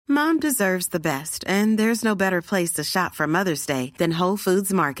Mom deserves the best, and there's no better place to shop for Mother's Day than Whole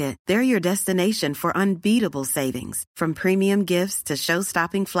Foods Market. They're your destination for unbeatable savings, from premium gifts to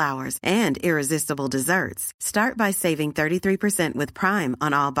show-stopping flowers and irresistible desserts. Start by saving 33% with Prime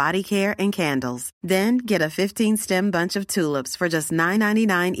on all body care and candles. Then get a 15-stem bunch of tulips for just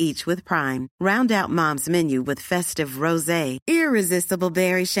 $9.99 each with Prime. Round out Mom's menu with festive rosé, irresistible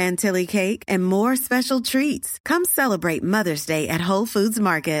berry chantilly cake, and more special treats. Come celebrate Mother's Day at Whole Foods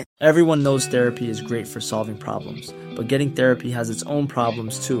Market. Everyone knows therapy is great for solving problems, but getting therapy has its own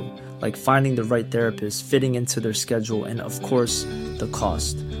problems too, like finding the right therapist, fitting into their schedule, and of course, the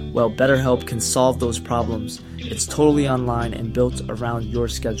cost. Well, BetterHelp can solve those problems. It's totally online and built around your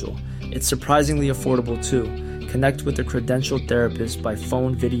schedule. It's surprisingly affordable too. Connect with a credentialed therapist by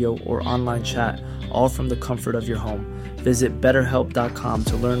phone, video, or online chat, all from the comfort of your home. Visit BetterHelp.com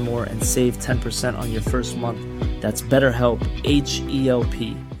to learn more and save 10% on your first month. That's BetterHelp,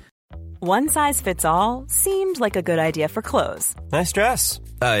 H-E-L-P. One size fits all seemed like a good idea for clothes. Nice dress.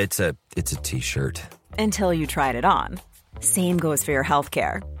 It's a t-shirt. Until you tried it on. Same goes for your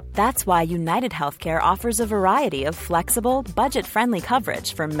healthcare. That's why United Healthcare offers a variety of flexible, budget-friendly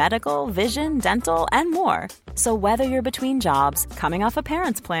coverage for medical, vision, dental, and more. So whether you're between jobs, coming off a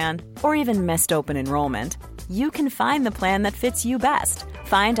parent's plan, or even missed open enrollment, you can find the plan that fits you best.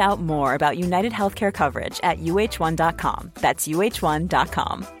 Find out more about United Healthcare coverage at uh1.com. That's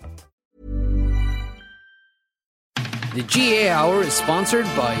uh1.com. The GA Hour is sponsored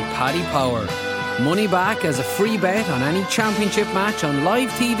by Paddy Power. Money back as a free bet on any championship match on live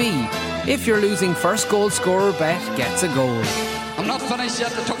TV. If you're losing, first goal scorer bet gets a goal. I'm not finished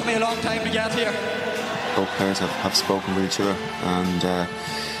yet. It took me a long time to get here. Both players have spoken with each other,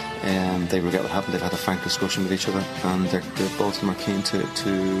 and they regret what happened. They've had a frank discussion with each other, and they're both of them are keen to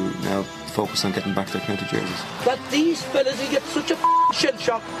now focus on getting back their county jerseys. That these fellas will get such a shell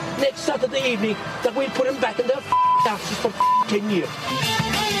shock next Saturday evening that we'll put them back in their asses for 10 years.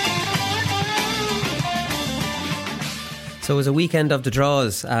 So it was a weekend of the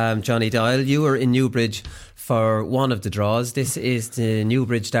draws, Johnny Doyle. You were in Newbridge for one of the draws. This is the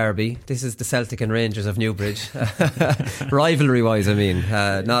Newbridge Derby. This is the Celtic and Rangers of Newbridge. Rivalry-wise, I mean,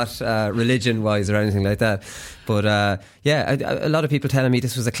 not religion-wise or anything like that. But a lot of people telling me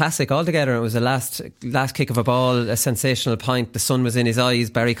this was a classic altogether. It was a last kick of a ball, a sensational point. The sun was in his eyes,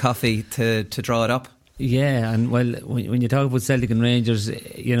 Barry Coffey to draw it up. Yeah, and well, when you talk about Celtic and Rangers,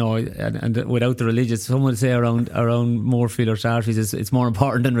 you know, and without the religion, some would say around Moorfield or Sarsfields, it's more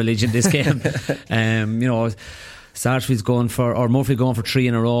important than religion, this game. You know, Sarsfield's going for, or Moorfield going for 3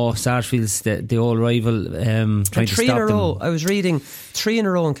 in a row. Sarsfield's the old rival, trying to stop them. 3 in a row. I was reading 3 in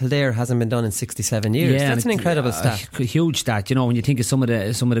a row in Kildare hasn't been done in 67 years. Yeah, that's an incredible stat. A huge stat. You know, when you think of some of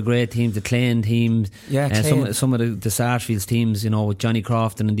the great teams, the Clane teams, some of the Sarsfields teams, you know, with Johnny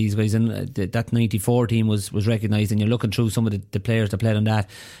Crofton and these guys, and that 94 team was recognised. And you're looking through some of the players that played on that,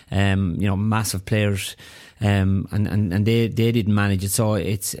 you know, massive players. And they didn't manage it. So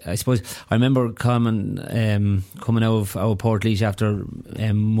it's, I suppose, I remember coming out of Portlaoise after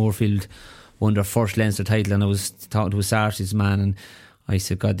Moorfield won their first Leinster title, and I was talking to a Sarsfields man, and I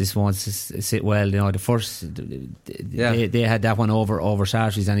said, God, this wants to sit well. You know, the first they had that one over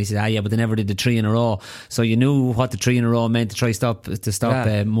Sarsfields, and he said, yeah, but they never did the 3 in a row. So you knew what the 3 in a row meant to try stop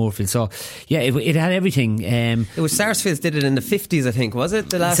Moorfield. So yeah, it had everything. It was Sarsfields did it in the 50s, I think, was it?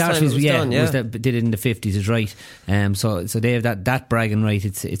 The last time it was done, did it in the 50s, is right. So they have that bragging right.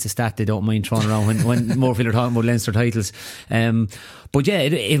 It's a stat they don't mind throwing around when Moorfield are talking about Leinster titles. But yeah,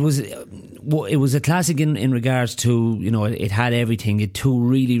 it was a classic in regards to, you know, it had everything. It two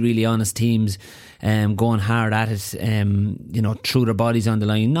really, really honest teams going hard at it, you know, threw their bodies on the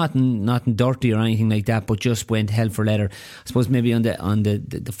line, nothing dirty or anything like that, but just went hell for leather. I suppose maybe on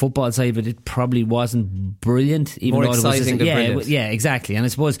the football side of it, it probably wasn't brilliant, even more though exciting than brilliant. Yeah, exactly. And I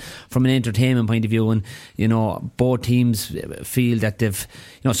suppose from an entertainment point of view, and you know, both teams feel that they've,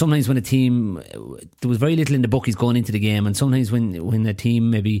 you know, sometimes when a team, there was very little in the bookies going into the game, and sometimes when a team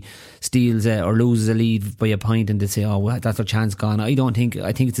maybe steals or loses a lead by a point, and they say, oh, well, that's our chance gone. I think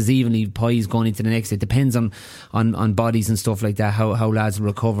it's as evenly poised going into the next. It depends on bodies and stuff like that, how lads will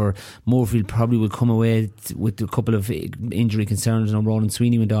recover. Moorfield probably will come away with a couple of injury concerns. You know, Roland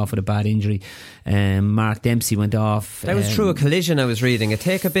Sweeney went off with a bad injury. Mark Dempsey went off. That was through a collision, I was reading. It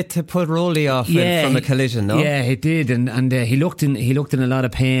take a bit to put Rowley off from a collision, no? Yeah, it did, and he looked in a lot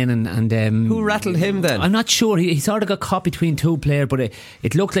of pain. And who rattled him then? I'm not sure. He sort of got caught between two players, but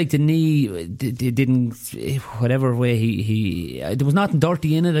it looked like the knee didn't, whatever way he there was nothing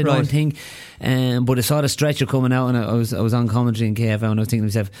dirty in it, I don't think. But I saw the stretcher coming out, and I was on commentary in KFL, and I was thinking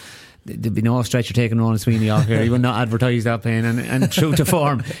to myself, there'd be no stretcher taking Ronan Sweeney off here. He would not advertise that pain. And true to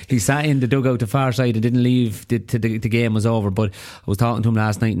form, he sat in the dugout the far side and didn't leave till the game was over. But I was talking to him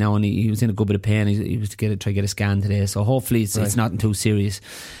last night now, and he was in a good bit of pain. He was try to get a scan today, so hopefully it's nothing too serious.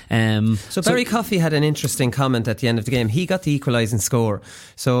 So Barry Coffey had an interesting comment at the end of the game. He got the equalising score.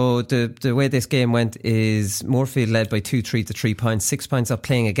 So the way this game went is Moorfield led by 2-3 to 3 points, 6 points up,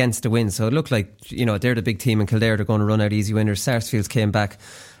 playing against the win. So it looked like, they're the big team in Kildare, they're going to run out easy winners. Sarsfields came back,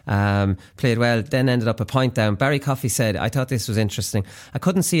 played well, then ended up a point down. Barry Coffey said, I thought this was interesting. I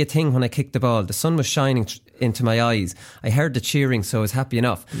couldn't see a thing when I kicked the ball. The sun was shining into my eyes. I heard the cheering, so I was happy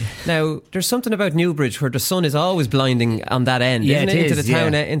enough. Now, there's something about Newbridge where the sun is always blinding on that end, isn't it? Into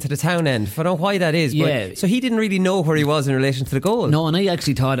the town end. I don't know why that is. But, so he didn't really know where he was in relation to the goal. No, and I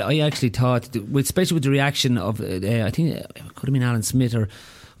actually thought, especially with the reaction of, I think it could have been Alan Smith, or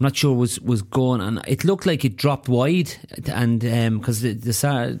I'm not sure, was going, and it looked like it dropped wide, and because the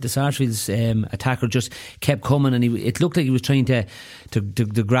Sarsfields attacker just kept coming, and it looked like he was trying to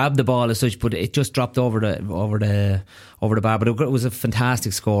grab the ball as such, but it just dropped over the bar. But it was a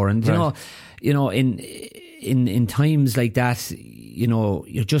fantastic score, and in times like that,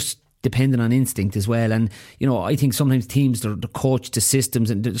 you're just dependent on instinct as well. And I think sometimes teams, they're coached to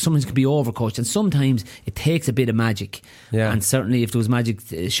systems, and sometimes can be overcoached, and sometimes it takes a bit of magic. And certainly if there was magic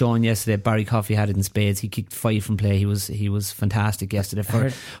shown yesterday, Barry Coffey had it in spades. He kicked 5 from play. He was fantastic yesterday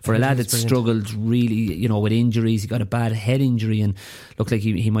for a lad that struggled really with injuries. He got a bad head injury and looked like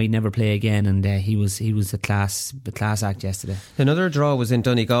he might never play again, and he was a class act yesterday. Another draw was in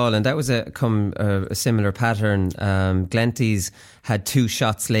Donegal, and that was a similar pattern. Glenties had 2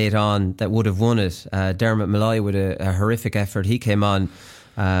 shots late on that would have won it. Dermot Malloy with a horrific effort. He came on.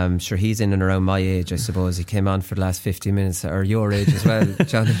 Sure, he's in and around my age, I suppose. He came on for the last 50 minutes, or your age as well,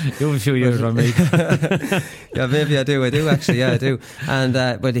 John. You have a few years on me. Yeah, maybe I do actually. Yeah, I do. And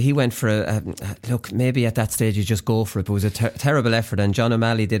but he went for look, maybe at that stage you just go for it, but it was a terrible effort, and John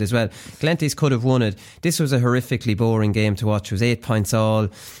O'Malley did as well. Glenties could have won it. This was a horrifically boring game to watch. It was 8 points all,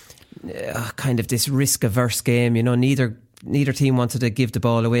 kind of this risk averse game. Neither team wanted to give the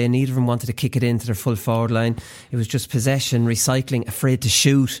ball away. Neither of them wanted to kick it into their full forward line. It was just possession, recycling, afraid to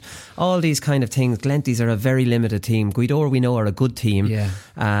shoot. All these kind of things. Glenties are a very limited team. Guidor, we know, are a good team.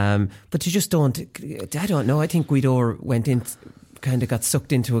 But you just don't... I don't know. I think Guidor went in... kind of got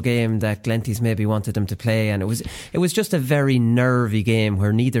sucked into a game that Glenties maybe wanted them to play, and it was just a very nervy game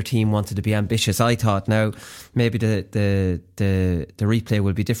where neither team wanted to be ambitious, I thought. Now maybe the replay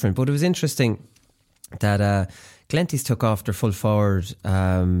will be different, but it was interesting that Glenties took off their full forward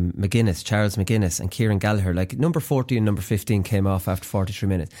Charles McGuinness and Kieran Gallagher. Like number 40 and number 15 came off after 43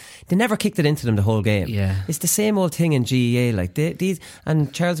 minutes. They never kicked it into them the whole game. It's the same old thing in GEA. Like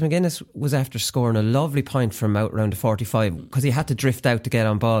and Charles McGuinness was after scoring a lovely point from out around the 45 because he had to drift out to get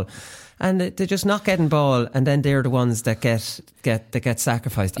on ball. And they're just not getting ball, and then they're the ones that get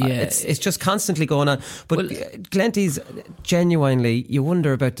sacrificed. It's just constantly going on. But Glenties, genuinely, you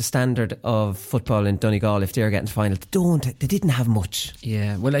wonder about the standard of football in Donegal if they're getting to final. They didn't have much.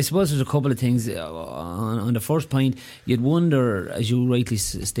 Yeah, well, I suppose there's a couple of things. On the first point, you'd wonder, as you rightly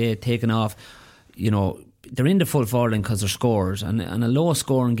state, taking off, they're in the full forward line because they're scorers, and a low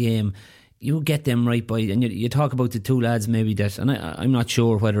scoring game, you get them right by, and you talk about the 2 lads maybe that, and I'm not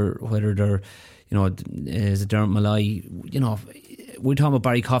sure whether they're, is it Dermot Malloy, we're talking about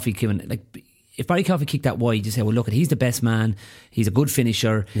Barry Coffey coming, like, if Barry Coffey kicked that wide, you say, well, look, he's the best man, he's a good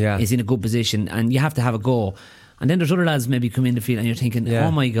finisher, he's in a good position, and you have to have a go. And then there's other lads maybe come in the field and you're thinking, oh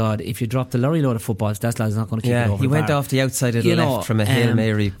my God, if you drop the lorry load of footballs, that lad's not going to kick it over. He went off the outside of the left from a Hail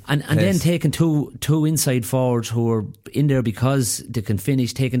Mary. And then taking two inside forwards who are in there because they can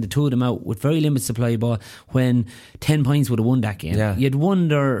finish, taking the 2 of them out with very limited supply ball when 10 points would have won that game. You'd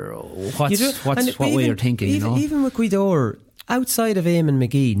wonder what way you're thinking. Even with Guidor, outside of Eamon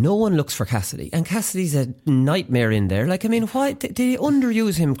McGee, no one looks for Cassidy, and Cassidy's a nightmare in there. Like, I mean, why did they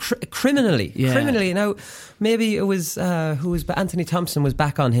underuse him criminally? Criminally. Now, maybe it was Anthony Thompson was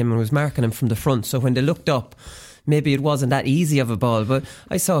back on him and was marking him from the front. So when they looked up, maybe it wasn't that easy of a ball. But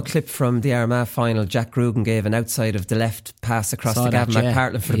I saw a clip from the Armagh final. Jack Grugan gave an outside of the left pass across to Gavin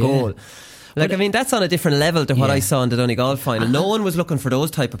McPartland for the goal. Like, I mean, that's on a different level to what I saw in the Donegal final. No one was looking for those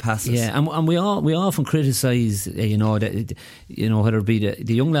type of passes. Yeah, and we often criticise, whether it be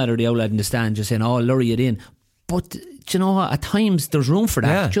the young lad or the old lad in the stand, just saying, lurry it in. But you know, at times there's room for that.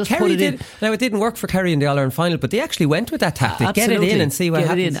 Yeah. Just Kerry put it in. Now, it didn't work for Kerry in the All-Ireland final, but they actually went with that tactic. Get it in and see what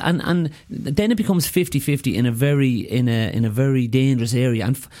happens. And then it becomes 50-50 in a very dangerous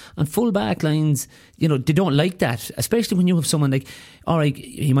area. And full back lines, you know, they don't like that, especially when you have someone like, all right,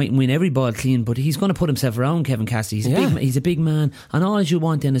 he might win every ball clean, but he's going to put himself around Kevin Cassidy. He's a big man, and all you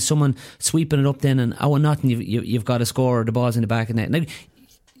want then is someone sweeping it up then, and nothing, you've got to score, the ball's in the back of the net. Now,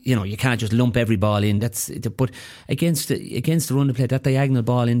 you know, you can't just lump every ball in. But against the run of play, that diagonal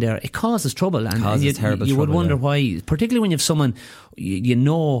ball in there, it causes trouble. And causes terrible trouble. You would wonder why, particularly when you have someone you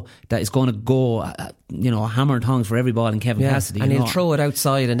know that is going to go, you know, hammer and tongs for every ball in Kevin Cassidy. And he'll throw it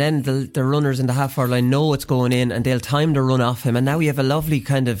outside, and then the runners in the half-hour line know it's going in, and they'll time the run off him. And now we have a lovely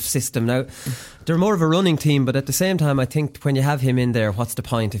kind of system now. They're more of a running team, but at the same time, I think when you have him in there, what's the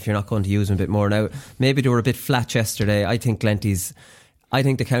point if you're not going to use him a bit more? Now, maybe they were a bit flat yesterday. I think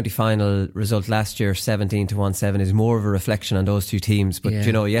the county final result last year, 17-1-7, is more of a reflection on those two teams. But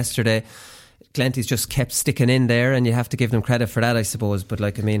you know, yesterday Glenty's just kept sticking in there, and you have to give them credit for that, I suppose. But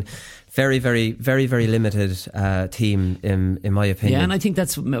like, I mean, very, very, very, very limited team in my opinion. Yeah, and I think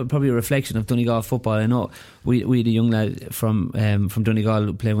that's probably a reflection of Donegal football. I know we had a young lad from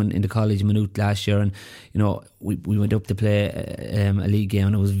Donegal playing in the college Maynooth last year, and you know, we went up to play a league game,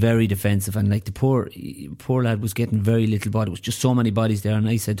 and it was very defensive, and like the poor lad was getting very little body. It was just so many bodies there, and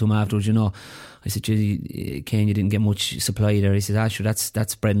I said to him afterwards, you know, I said, Kane, you didn't get much supply there. He said, sure,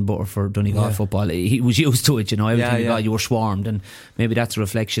 that's bread and butter for Donegal football. He was used to it, you know. Every time you got, you were swarmed, and maybe that's a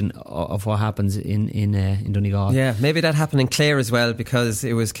reflection of what happens in Donegal. Yeah, maybe that happened in Clare as well, because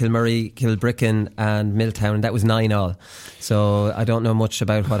it was Kilmurray, Kilbricken and Milltown, and that was 9-9. So I don't know much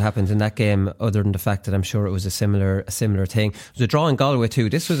about what happened in that game, other than the fact that I'm sure it was a similar thing. It was a draw in Galway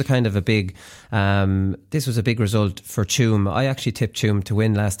too. This was a kind of a big result for Tuam. I actually tipped Tuam to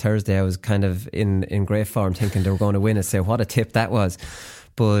win last Thursday. I was kind of in great form, thinking they were going to win it. So what a tip that was.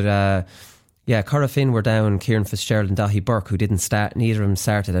 But Corofin were down Kieran Fitzgerald and Dahi Burke, who didn't start. Neither of them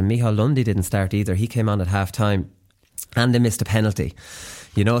started, and Micheál Lundy didn't start either. He came on at half time, and they missed a penalty.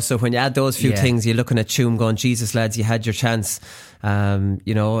 You know, so when you add those few things, you're looking at Tuam going, Jesus lads, you had your chance.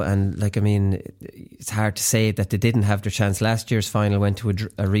 You know, and like, I mean, it's hard to say that they didn't have their chance. Last year's final went to a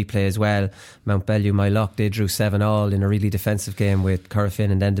replay as well. Mount Bellew, my luck, they drew 7-7 in a really defensive game with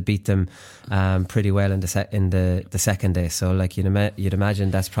Corofin, and then they beat them pretty well in the second day. So like, you'd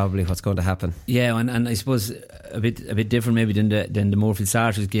imagine that's probably what's going to happen. Yeah, and I suppose a bit different maybe than the Moorfield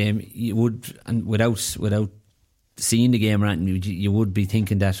Sarters game. You would, and without seeing the game, you would be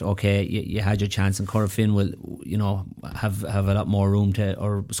thinking that okay, you had your chance, and Corofin will, you know, have a lot more room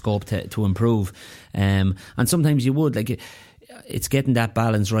or scope to improve, and sometimes you would, like, it's getting that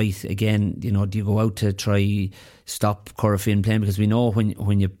balance right again. You know, do you go out to try stop Corofin playing, because we know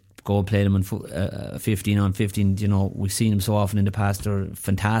when you go and play them on 15 on 15, you know, we've seen them so often in the past. They're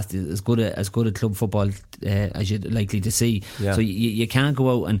fantastic, as good a club football as you're likely to see. So you can't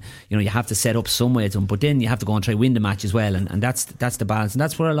go out and, you know, you have to set up some way to them, but then you have to go and try win the match as well, and that's the balance, and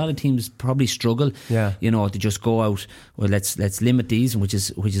that's where a lot of teams probably struggle. You know, to just go out, well, let's limit these, which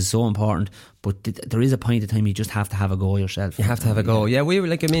is so important. But there is a point in time you just have to have a go yourself. You have to have a go. Yeah, we were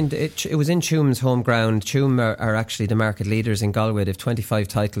like, I mean, it was in Tuam's home ground. Tuam are actually the market leaders in Galway. They've 25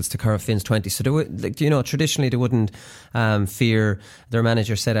 titles to Corofin's 20. So they would, like, you know, traditionally they wouldn't fear. Their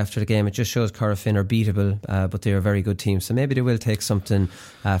manager said after the game, it just shows Corofin are beatable, but they're a very good team. So maybe they will take something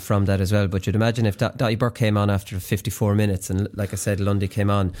from that as well. But you'd imagine if Dahi Burke came on after 54 minutes, and like I said, Lundy came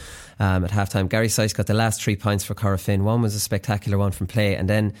on at half time. Gary Sice got the last 3 points for Corofin. One was a spectacular one from play, and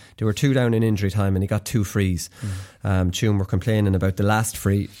then there were 2 down in injury time, and he got 2 frees. Tuam were complaining about the last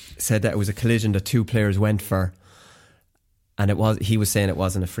free, said that it was a collision that 2 players went for, and he was saying it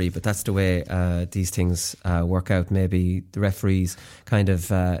wasn't a free. But that's the way these things work out. Maybe the referees kind of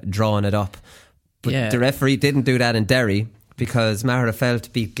drawing it up, but the referee didn't do that in Derry, because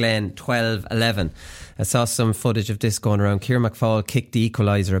Magherafelt beat Glen 12-11. I saw some footage of this going around. Ciarán McFall kicked the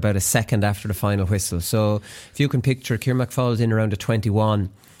equaliser about a second after the final whistle. So if you can picture, Ciarán McFall's in around the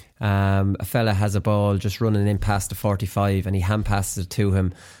 21. A fella has a ball just running in past the 45, and he hand passes it to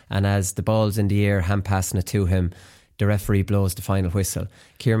him, and as the ball's in the air hand passing it to him, the referee blows the final whistle.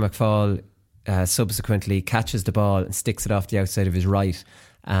 Ciarán McFall subsequently catches the ball and sticks it off the outside of his right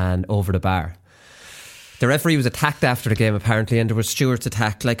and over the bar. The referee was attacked after the game apparently, and there was stewards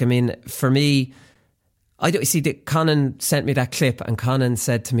attacked. Like, I mean, for me, I don't see that. Conan sent me that clip, and Conan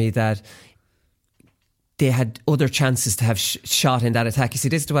said to me that they had other chances to have shot in that attack. You see,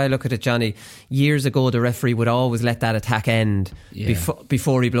 this is the way I look at it, Johnny. Years ago, the referee would always let that attack end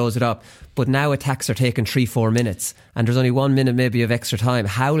before he blows it up. But now attacks are taking 3-4 minutes, and there's only 1 minute maybe of extra time.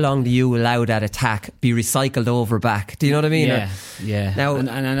 How long do you allow that attack be recycled over back? Do you know what I mean? Yeah. Now,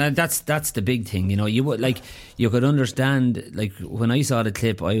 and that's the big thing. You know, you could understand. Like when I saw the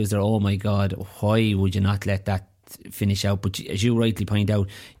clip, I was there. Oh my God, why would you not let that finish out? But as you rightly point out,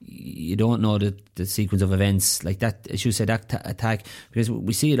 you don't know the sequence of events like that, as you said, that attack, because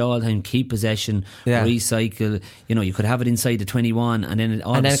we see it all the time. Keep possession, recycle. You know, you could have it inside the 21 and then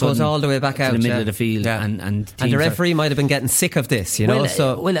it goes all the way back out to the middle of the field, and the referee might have been getting sick of this, you know.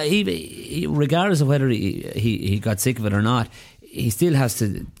 He, regardless of whether he got sick of it or not, he still has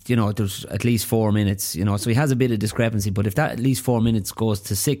to, you know, there's at least 4 minutes, you know, so he has a bit of discrepancy. But if that at least 4 minutes goes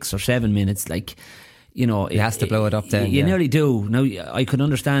to 6 or 7 minutes, like, you know, he has to blow it up then. You nearly do. Now, I could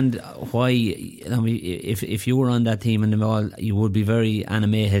understand why. I mean, if you were on that team and all, you would be very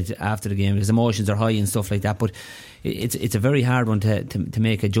animated after the game because emotions are high and stuff like that. But it's a very hard one to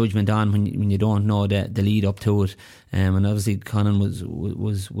make a judgment on when you don't know the lead up to it. And obviously Conan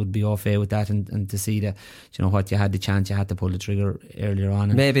would be off with that, and to see that, you know what, you had the chance, you had to pull the trigger earlier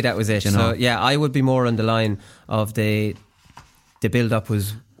on. And maybe that was it. You know, so yeah, I would be more on the line of the build up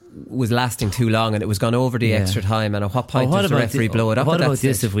was lasting too long and it was gone over the extra time, and at what point does the referee blow it up? What about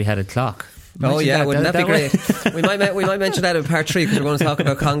this if we had a clock? Wouldn't that be great? we might mention that in part 3 because we're going to talk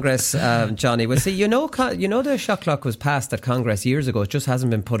about Congress, Johnny. Well, see, you know the shot clock was passed at Congress years ago. It just hasn't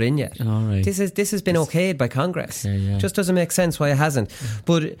been put in yet. All right. This has been okayed by Congress. It just doesn't make sense why it hasn't.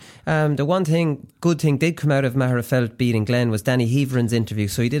 But the one good thing did come out of Maherafelt beating Glen was Danny Heavron's interview.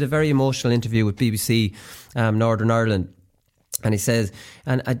 So he did a very emotional interview with BBC Northern Ireland. And he says,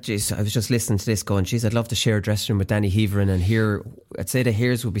 and I was just listening to this going, geez, I'd love to share a dressing room with Danny Heavron and I'd say the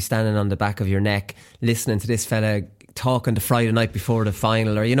hairs would be standing on the back of your neck listening to this fella talking the Friday night before the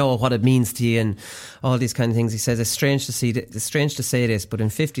final, or you know what it means to you and all these kind of things. He says it's strange to say this, but in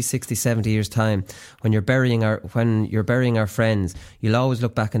 50, 60, 70 years time, when you're burying our friends, you'll always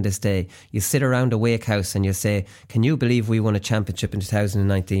look back on this day. You sit around a wake house and you say, can you believe we won a championship in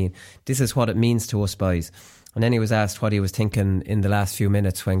 2019? This is what it means to us, boys. And then he was asked what he was thinking in the last few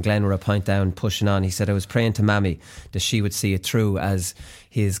minutes when Glen were a point down pushing on. He said, I was praying to Mammy that she would see it through, as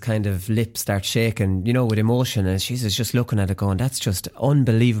his kind of lips start shaking, you know, with emotion. And she's just looking at it going, that's just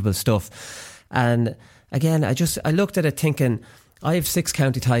unbelievable stuff. And again, I looked at it thinking, I have 6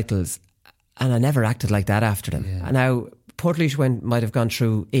 county titles and I never acted like that after them. And now Portlaoise might have gone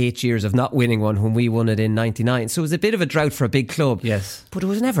through 8 years of not winning one when we won it in 99. So it was a bit of a drought for a big club. Yes. But it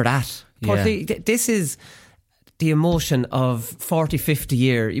was never that. This is the emotion of 40, 50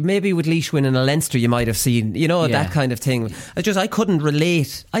 year. Maybe with Laois winning a Leinster you might have seen, you know, that kind of thing. I couldn't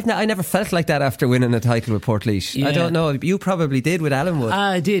relate. I never felt like that after winning a title with Portlaoise. I don't know, you probably did with Allenwood.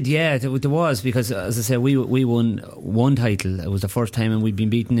 I did, yeah. There was, because as I said, we won one title. It was the first time, and we'd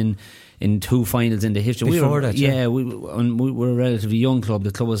been beaten in 2 finals in the history. We were a relatively young club. The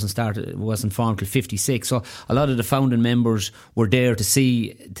club wasn't formed till 56. So a lot of the founding members were there to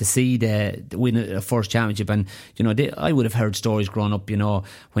see the win a first championship. And you know, I would have heard stories growing up. You know,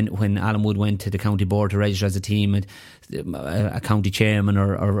 when Alan Wood went to the county board to register as a team, and a county chairman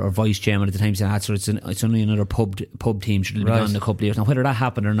or vice chairman at the time said, so it's only another pub team, should have been on in a couple of years. Now whether that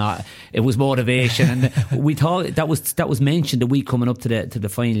happened or not, it was motivation. And we thought that was mentioned the week coming up to the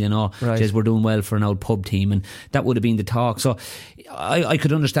final, you know. Says we're doing well for an old pub team, and that would have been the talk. So I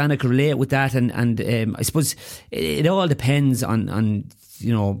could understand, I could relate with that, and I suppose it all depends on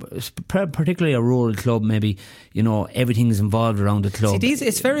you know, particularly a rural club, maybe, you know, everything's involved around the club. See,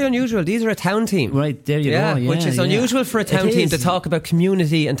 it's very unusual. These are a town team. Right, there you go. Yeah, which is unusual for a town team to talk about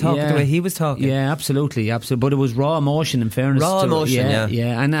community and talk the way he was talking. Yeah, absolutely. But it was raw emotion, in fairness. Raw emotion,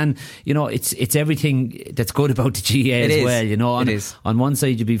 yeah. And you know, it's everything that's good about the GA as well, you know. On one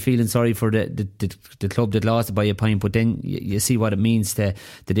side you'd be feeling sorry for the club that lost it by a point, but then you see what it means to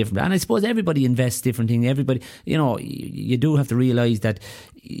the different. And I suppose everybody invests different things. Everybody, you know, you do have to realise that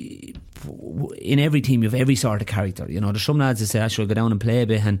in every team you have every sort of character. You know, there's some lads that say, sure, I'll go down and play a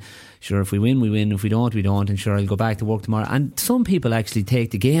bit, and sure, if we win, we win, if we don't, we don't, and sure, I'll go back to work tomorrow. And some people actually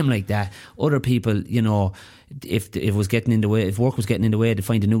take the game like that. Other people, you know, if it was getting in the way, if work was getting in the way, to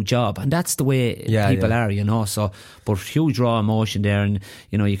find a new job. And that's the way people are, you know. So, but huge raw emotion there. And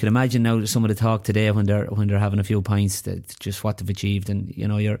you know, you can imagine now some of the talk today when they're having a few pints, that just what they've achieved. And you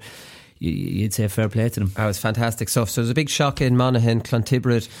know, you'd say fair play to them. That was fantastic stuff. So it was a big shock in Monaghan.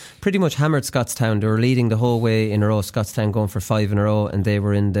 Clontiberid pretty much hammered Scottstown. They were leading the whole way in a row. Scottstown going for 5 in a row, and they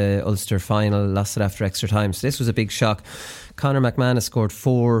were in the Ulster final, lost it after extra time. So this was a big shock. Conor McManus scored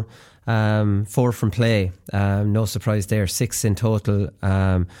 4 from play. No surprise there. 6 in total.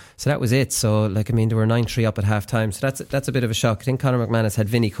 So that was it. So they were 9-3 up at half time. So that's a bit of a shock. I think Conor McManus had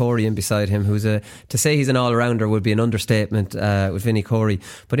Vinnie Corey in beside him, to say he's an all-rounder would be an understatement with Vinnie Corey.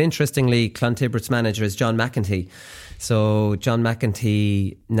 But interestingly, Clontibret's manager is John McEntee. So John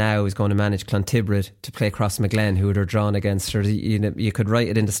McEntee now is going to manage Clontibret to play Crossmaglen, who they're drawn against. Or you could write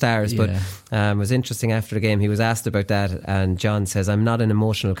it in the stars. But it was interesting after the game. He was asked about that, and John says, "I'm not an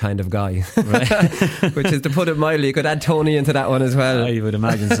emotional kind of guy," which is, to put it mildly. You could add Tony into that one as well. I would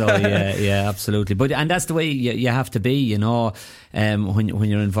imagine so. Yeah, absolutely. And that's the way you have to be, when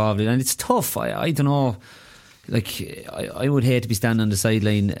you're involved in it. And it's tough. I don't know. I would hate to be standing on the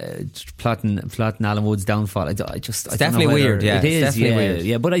sideline plotting Alan Wood's downfall. It's definitely weird. Yeah, it is definitely weird.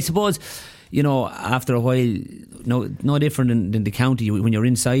 Yeah, but I suppose, after a while, no different than the county. When you're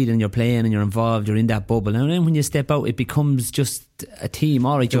inside and you're playing and you're involved, you're in that bubble. And then when you step out, it becomes just a team.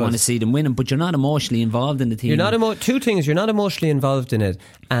 All right, you want to see them winning, but you're not emotionally involved in the team. You're not two things. You're not emotionally involved in it,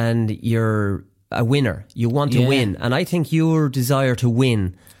 and you're a winner. You want to win, and I think your desire to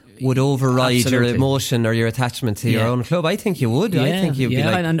win would override your emotion or your attachment to your own club. I think you would. I think you'd be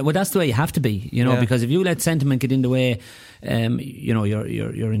like... and that's the way you have to be, because if you let sentiment get in the way,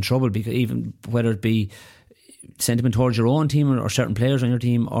 you're in trouble, because even whether it be sentiment towards your own team or certain players on your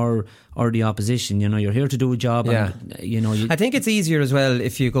team or the opposition, you're here to do a job. And, I think it's easier as well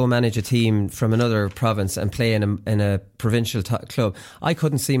if you go manage a team from another province and play in a provincial club. I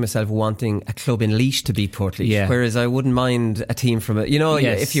couldn't see myself wanting a club in Laois to beat Portlaoise, whereas I wouldn't mind a team from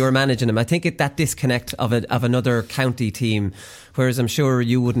if you were managing them. I think that disconnect of another county team, whereas I'm sure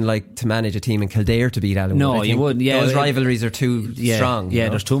you wouldn't like to manage a team in Kildare to beat Allenwood. No, you wouldn't. Those rivalries are too strong. Yeah,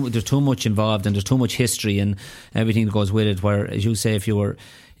 there's too much involved, and there's too much history and everything that goes with it. Where, as you say, if you were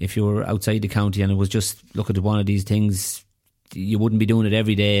outside the county and it was just look at one of these things, you wouldn't be doing it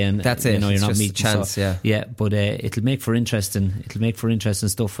every day, and that's it. You're it's not just meeting. A chance, but it'll make for interesting.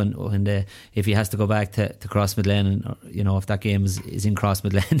 Stuff, and if he has to go back to Crossmaglen, and if that game is in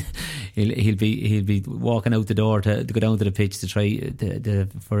Crossmaglen, he'll be walking out the door to go down to the pitch to try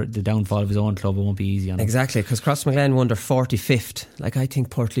for the downfall of his own club. It won't be easy on him. Exactly, because Crossmaglen won their 45th. I think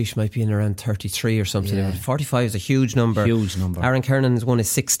Portlaoise might be in around 33 or something. 45 is a huge number. Aaron Kernan's won his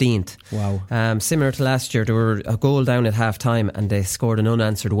 16th. Wow. Similar to last year, they were a goal down at half time, and they scored an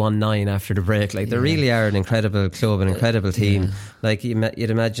unanswered 1-9 after the break. They really are an incredible club, an incredible team. You'd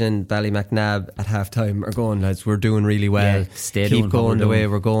imagine Ballymacnab at half time are going, lads, we're doing really well, keep going the way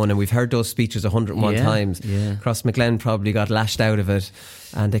we're going. And we've heard those speeches 101 times. Crossmaglen probably got lashed out of it,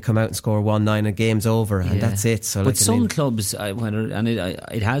 and they come out and score 1-9 and game's over, and that's it. So but some clubs, and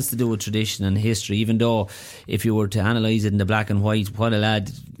it has to do with tradition and history, even though if you were to analyse it in the black and white, what a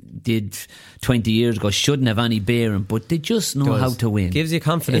lad did 20 years ago shouldn't have any bearing, but they just know how to win. Gives you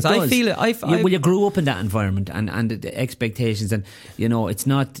confidence. I feel it. You grew up in that environment and the expectations, and it's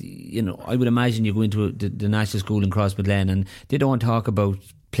not, I would imagine you go into the national school in Crossmaglen and they don't talk about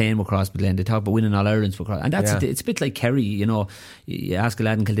playing with Crossmaglen, they talk about winning All Irelands for Crossmaglen, and that's it's a bit like Kerry. You ask a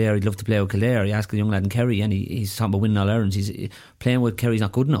lad in Kildare, he'd love to play with Kildare. You ask a young lad in Kerry, and he's talking about winning All Irelands. He's playing with Kerry's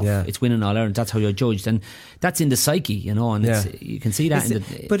not good enough. It's winning All Irelands. That's how you're judged, and that's in the psyche, and you can see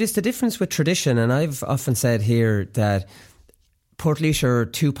that. But it's the difference with tradition, and I've often said here that Portlaoise are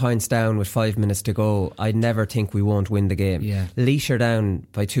 2 points down with 5 minutes to go. I never think we won't win the game. Laois are down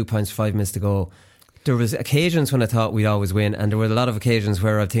by 2 points, 5 minutes to go. There was occasions when I thought we'd always win, and there were a lot of occasions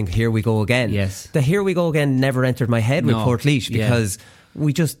where I think, here we go again. The here we go again never entered my head with Portlaoise, because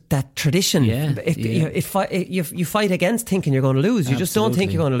we just, that tradition, you fight against thinking you're going to lose. You just don't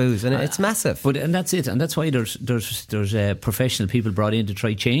think you're going to lose, and it's massive. And that's it, and that's why there's professional people brought in to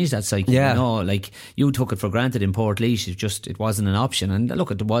try change that cycle. You took it for granted in Portlaoise. It wasn't an option. And look,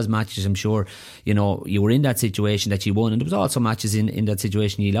 there was matches, I'm sure, you were in that situation that you won, and there was also matches in that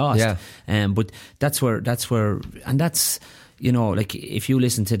situation you lost. But that's where, and that's, if you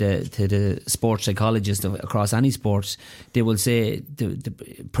listen to the sports psychologists across any sports, they will say the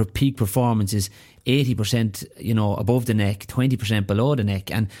peak performance is 80% above the neck, 20% below the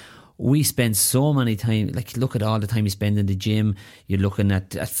neck. And we spend so many time, look at all the time you spend in the gym, you're looking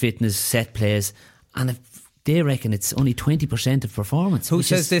at fitness, set plays, and if they reckon it's only 20% of performance. Who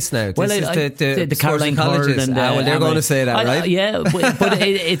says this now? Well, the Caroline Curd and they're going to say that, right? Yeah, but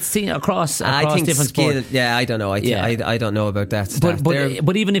it's seen across different sports. Yeah, I don't know. I don't know about that.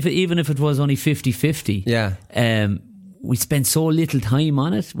 But even if it was only 50-50, we spend so little time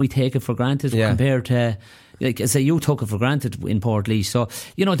on it. We take it for granted compared to like I say, you took it for granted in Portlaoise. So,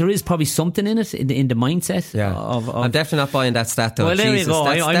 you know, there is probably something in it, in the mindset. Yeah. Of I'm definitely not buying that stat though. Well, there Jesus, you go.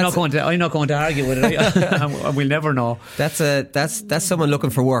 I'm not going to argue with it. We'll never know. That's someone looking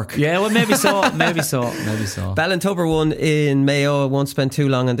for work. Yeah, well, maybe so. Ballintober won in Mayo. I won't spend too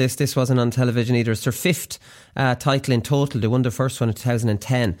long on this. This wasn't on television either. It's their 5th title in total. They won the first one in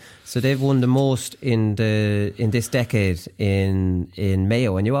 2010, so they've won the most in this decade in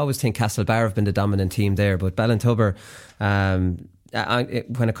Mayo. And you always think Castlebar have been the dominant team there, but Ballintober,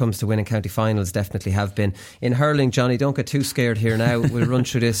 when it comes to winning county finals, definitely have been. In hurling, Johnny, don't get too scared here now. We'll run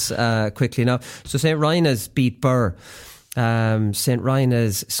through this quickly now. So St. Rina's beat Burr. St.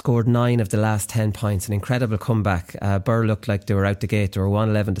 Rina's scored 9 of the last 10 points, an incredible comeback. Burr looked like they were out the gate. They were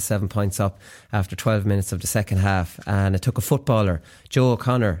 111 to 7 points up after 12 minutes of the second half, and it took a footballer, Joe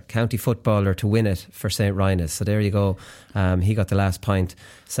O'Connor, county footballer, to win it for St. Rina's. So there you go. He got the last point.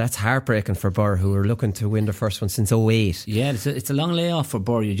 So that's heartbreaking for Burr, who were looking to win their first one since 2008. Yeah, it's a long layoff for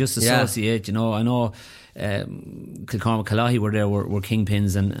Burr. You just associate, you know. I know Kilcormac Calahi were there, were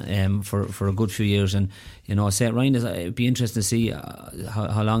kingpins, and for a good few years, and you know, St. Ryan's, it'd be interesting to see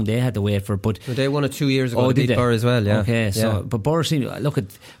how long they had to wait for. But they won it 2 years ago. Did Burr as well? Yeah. Okay, so but Burr seemed, look at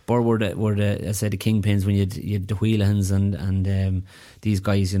Burr were the I said, the kingpins when you'd the Wheelahans and these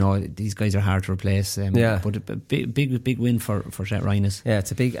guys. You know, these guys are hard to replace. But a big win for St. Ryan's. Yeah,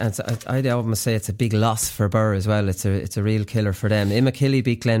 it's a big. I'd almost say it's a big loss for Burr as well. It's a real killer for them. Immakilly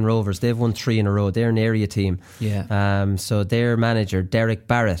beat Glen Rovers. They've won 3 in a row. They're an area team. Yeah. So their manager Derek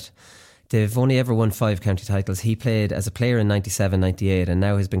Barrett, they've only ever won 5 county titles. He played as a player in 97, 98, and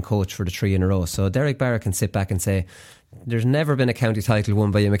now has been coach for the 3 in a row. So Derek Barrett can sit back and say, there's never been a county title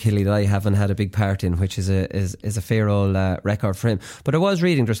won by Immakilly that I haven't had a big part in, which is a fair old record for him. But I was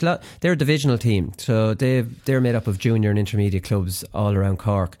reading, they're a divisional team, so they're made up of junior and intermediate clubs all around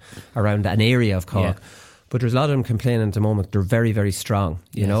Cork, around an area of Cork. Yeah. But there's a lot of them complaining at the moment. They're very, very strong,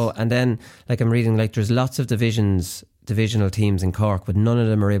 you know. And then, like I'm reading, like there's lots of divisional teams in Cork, but none of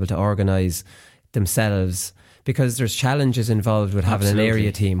them are able to organise themselves because there's challenges involved with having an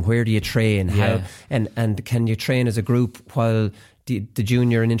area team. Where do you train? How and can you train as a group while the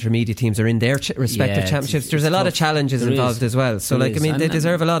junior and intermediate teams are in their respective championships? There's a lot of challenges involved as well. So, like, I mean, they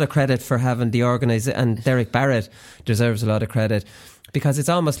deserve a lot of credit for having the organisation, and Derek Barrett deserves a lot of credit, because it's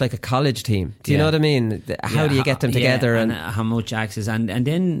almost like a college team. Do you know what I mean? How do you get them together? And how much access? And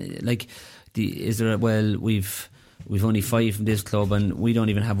then, like, we've only 5 from this club and we don't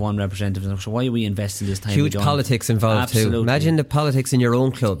even have 1 representative. So why are we investing this time? Huge politics involved too. Imagine the politics in your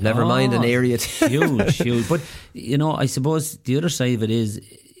own club, never mind an area team. Huge. But, you know, I suppose the other side of it is,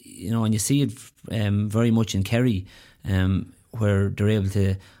 you know, and you see it very much in Kerry, where they're able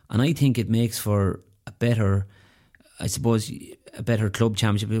to, and I think it makes for a better club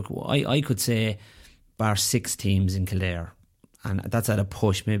championship. I could say bar 6 teams in Kildare, and that's at a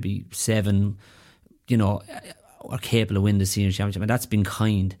push, maybe 7, you know, are capable of winning the senior championship, and that's been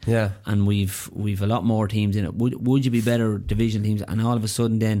kind. Yeah. And we've a lot more teams in it. Would you be better division teams? And all of a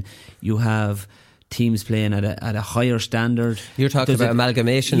sudden, then you have teams playing at a higher standard. You're talking about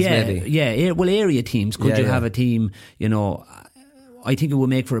amalgamations, maybe. Yeah. Well, area teams. Could you have a team? You know, I think it would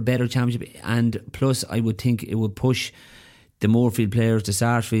make for a better championship, and plus, I would think it would push the Moorfield players, the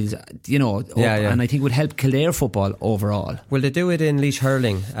Sarsfields, you know, and I think it would help Kildare football overall. Well, they do it in Laois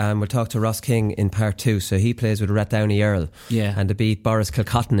Hurling. We'll talk to Ross King in part 2. So he plays with Rathdowney Earl. Yeah. And they beat Boris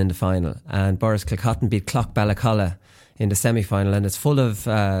Kilcotton in the final. And Boris Kilcotton beat Clough Ballacalla in the semi-final. And it's full of,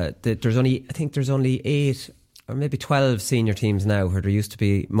 there's only 8 or maybe 12 senior teams now, where there used to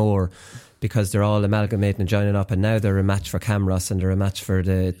be more, because they're all amalgamating and joining up, and now they're a match for Camross and they're a match for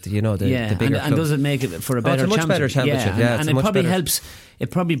the bigger clubs. And does it make it for a better championship? It's a much better championship. And it probably helps. It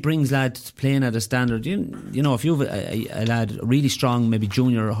probably brings lads playing at a standard. You know, if you have a lad really strong, maybe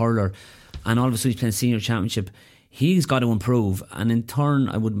junior hurler, and all of a sudden he's playing senior championship, he's got to improve. And in turn,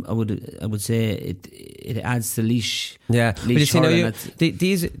 I would say it adds to Laois. Yeah, but you see, now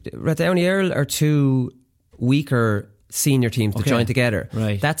these Rathdowney Earl are 2 weaker senior teams to join together.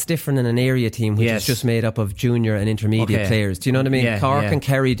 Right. That's different than an area team, which is just made up of junior and intermediate players. Do you know what I mean? Cork and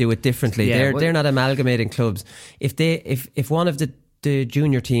Kerry do it differently. They're not amalgamating clubs. If one of the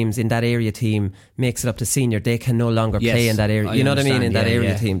junior teams in that area team makes it up to senior, they can no longer play in that area. You know what I mean? In that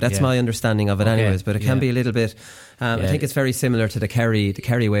area team. That's my understanding of it anyways, but it can be a little bit, I think it's very similar to the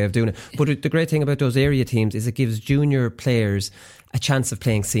Kerry way of doing it. But the great thing about those area teams is it gives junior players a chance of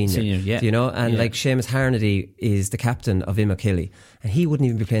playing senior, yeah. you know, and like Seamus Harnedy is the captain of Immochilly, and he wouldn't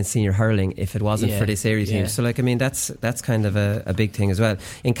even be playing senior hurling if it wasn't for this area team. So like, I mean, that's kind of a big thing as well.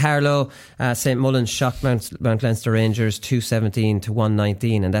 In Carlow, St Mullins shocked Mount Leinster Rangers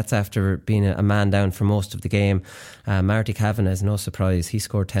 217-119, and that's after being a man down for most of the game. Marty Kavanagh is no surprise, he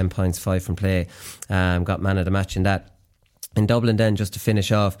scored 10 points, 5 from play, got man of the match in that. In Dublin then, just to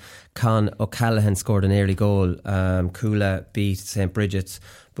finish off, Con O'Callaghan scored an early goal. Coola beat St Bridget's,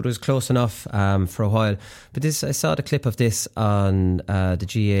 but it was close enough for a while. But I saw the clip of this on the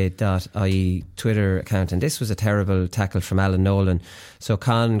GA.ie Twitter account, and this was a terrible tackle from Alan Nolan. So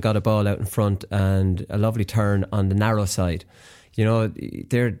Con got a ball out in front and a lovely turn on the narrow side. You know,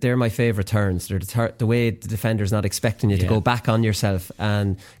 they're my favourite turns. They're the way the defender's not expecting you to go back on yourself,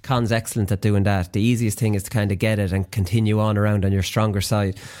 and Con's excellent at doing that. The easiest thing is to kind of get it and continue on around on your stronger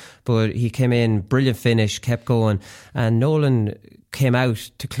side. But he came in, brilliant finish, kept going, and Nolan came out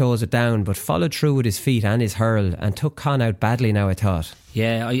to close it down, but followed through with his feet and his hurl and took Con out badly now, I thought.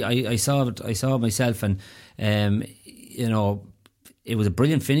 Yeah, I saw it myself, and you know, it was a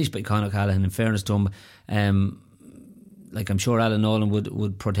brilliant finish by Con O'Callaghan, in fairness to him. Like, I'm sure Alan Nolan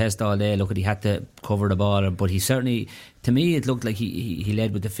would protest all day. Look, he had to cover the ball, but he certainly, to me, it looked like he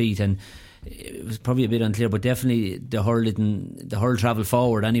led with the feet, and it was probably a bit unclear, but definitely the hurl travelled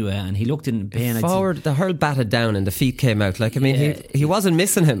forward anyway, and he looked in pain. Forward, the hurl batted down and the feet came out. Like, I mean, he wasn't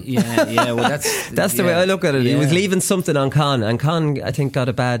missing him. Yeah. Well, that's the way I look at it. He was leaving something on Con, and Con, I think, got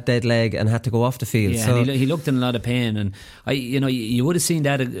a bad dead leg and had to go off the field. Yeah, so and he looked in a lot of pain, and you would have seen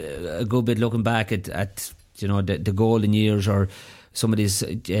that a good bit looking back at you know, the golden years, or some of this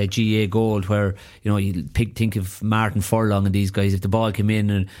GA gold, where, you know, you think of Martin Furlong and these guys. If the ball came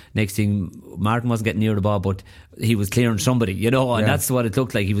in, and next thing, Martin wasn't getting near the ball, but he was clearing somebody, you know, and that's what it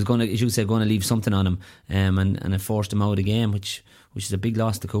looked like. He was going to, as you said, going to leave something on him, and it forced him out of the game, which is a big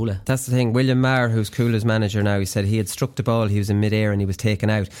loss to Coola. That's the thing. William Marr, who's Coola's manager now, he said he had struck the ball, he was in mid-air and he was taken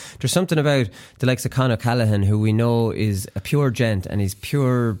out. There's something about the likes of Con O'Callaghan, who we know is a pure gent, and he's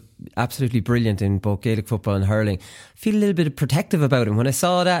absolutely brilliant in both Gaelic football and hurling. I feel a little bit protective about him. When I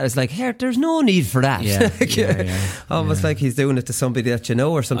saw that, I was like, hey, there's no need for that. Almost like he's doing it to somebody that you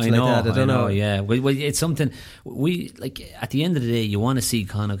know, or something like that. I don't know. Yeah, well, it's something at the end of the day, you want to see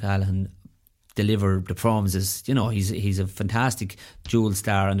Con O'Callaghan deliver the performances. You know, he's a fantastic dual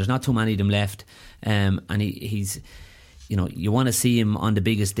star, and there's not too many of them left. And he's, you know, you want to see him on the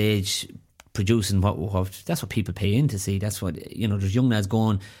biggest stage producing what that's what people pay in to see. That's what, you know, there's young lads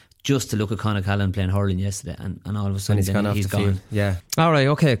going just to look at Con O'Callaghan playing hurling yesterday, and all of a sudden he's gone. Yeah. All right,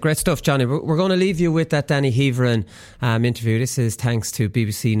 okay, great stuff, Johnny. We're going to leave you with that Danny Heavron interview. This is thanks to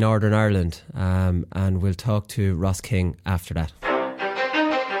BBC Northern Ireland, and we'll talk to Ross King after that.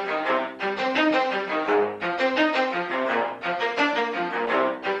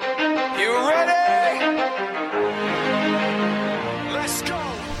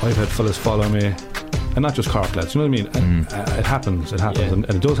 I've had fellas follow me, and not just Cork lads, you know what I mean? It happens, and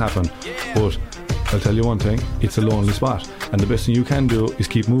it does happen. But I'll tell you one thing, it's a lonely spot, and the best thing you can do is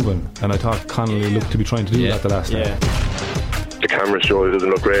keep moving. And I thought Connolly looked to be trying to do that the last time. The cameras show it doesn't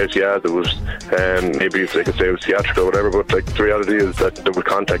look great. Yeah, there was maybe they could say it was theatrical or whatever, but like the reality is that there was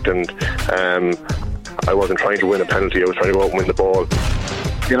contact, and I wasn't trying to win a penalty, I was trying to go out and win the ball.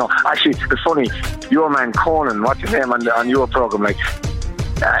 You know, actually, it's funny, your man Conan, what's his name on your programme, like,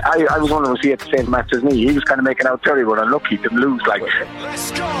 I was wondering, was he at the same match as me? He was kind of making out very well, unlucky to lose. Like, let's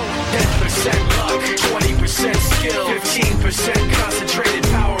go. 10% luck, 20% skill, 15% concentrated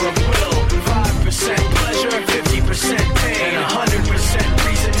power of will, 5% pleasure, 50% pain, and 100%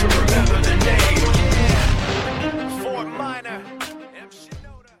 reason to remember the name. Fort Minor.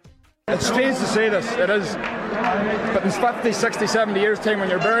 It's strange to say this, it is. But in 50, 60, 70 years' time, when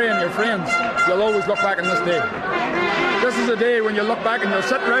you're burying your friends, you'll always look back on this day. This is a day when you look back and you'll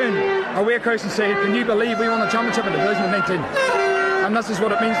sit round a wake house and say, can you believe we won the championship in 2019? And this is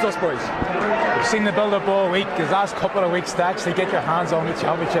what it means to us, boys. We've seen the build-up all week, because last couple of weeks to actually get your hands on the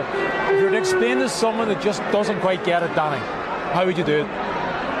championship. If you were to explain to someone that just doesn't quite get it, Danny, how would you do it?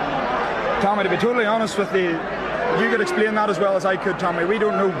 Tommy, to be totally honest with you, you could explain that as well as I could, Tommy. We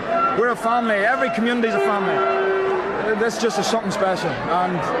don't know. We're a family. Every community's a family. This just is something special.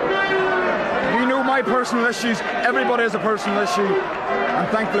 And you know my personal issues. Everybody has a personal issue. And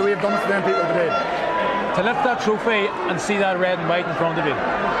thankfully we have done it for them people today. To lift that trophy and see that red and white in front of you,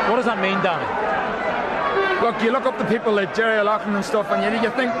 what does that mean, Danny? Look, you look up to people like Jerry O'Loughlin and stuff, and you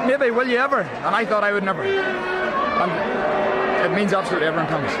think, maybe will you ever? And I thought I would never. And it means absolutely everyone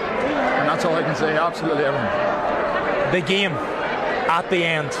comes. And that's all I can say, absolutely everyone. The game at the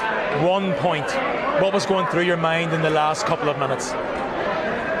end, 1 point. what was going through your mind in the last couple of minutes?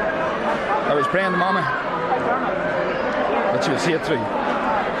 I was praying to Mama that she'll see it through.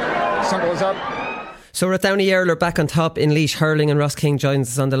 Simple as that. So Rathdowney Earl are back on top in Laois hurling, and Ross King joins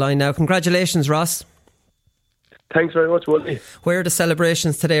us on the line now. Congratulations, Ross. Thanks very much, Willie. Where are the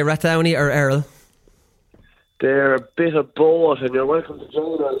celebrations today, Rathdowney or Earl? They're a bit of both, and you're welcome to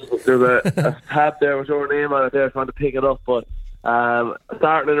join us. There's a tab there with your name on it there if you want to pick it up. But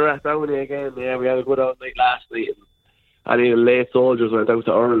starting in Rathdowney again, yeah, we had a good old night last night. And any late soldiers went out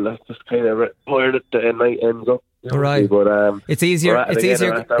to Earl. That's just kind of where the night ends up. Right. But it's easier.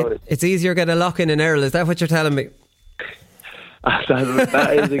 It's easier get a lock in Earl. Is that what you're telling me?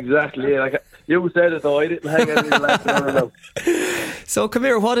 That is exactly it. Like, you said it though. I didn't hang any last Earl. So come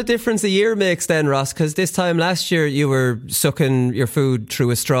here. What a difference a year makes then, Ross. Because this time last year you were sucking your food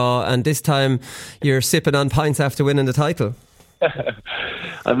through a straw, and this time you're sipping on pints after winning the title.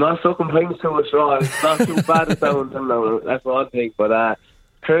 I'm not sucking pints through a straw. It's not too bad it sounds now. That's one thing. But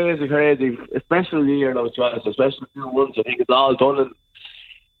crazy. Especially year now, especially 2 months. I think it's all done in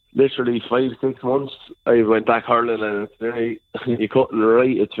literally 5-6 months. I went back hurling, and it's very, you couldn't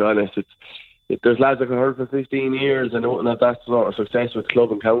write it, to be honest. There's lads that can hurl for 15 years and don't have that sort of success with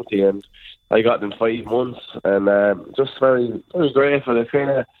club and county, and I got it in 5 months, and just very, very grateful. It's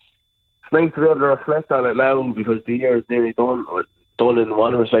kind of nice to be able to reflect on it now, because the year is nearly done in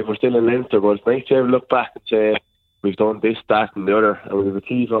one respect. We're still in Leinster, but it's nice to be able to look back and say we've done this, that and the other, and we've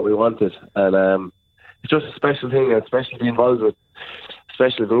achieved what we wanted. And it's just a special thing, and especially being involved with a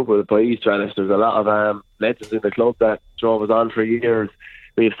special group of boys. There's a lot of legends in the club that drove us on for years.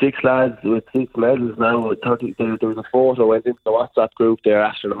 We have 6 lads with 6 medals now. There was a photo went into the WhatsApp group there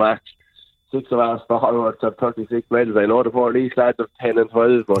after the match. 6 of our stalwarts have 36 medals. I know the Portuguese lads have 10 and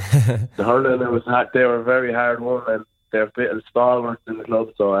 12, but the hurling, they were a very hard one, and they're a bit of stalwarts in the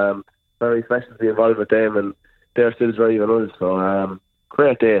club. So very special to be involved with them, and they're still driving us. So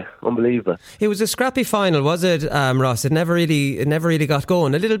great day, unbelievable. It was a scrappy final, was it, Ross? It never really got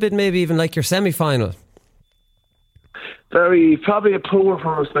going. A little bit, maybe even like your semi-final. Probably a poor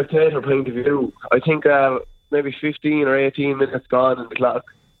from a spectator point of view. I think maybe 15 or 18 minutes gone in the clock.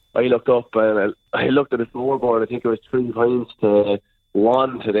 I looked up and I looked at the scoreboard. I think it was 3 points to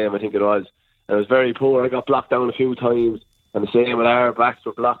 1 to them, I think it was. And it was very poor. I got blocked down a few times, and the same with our backs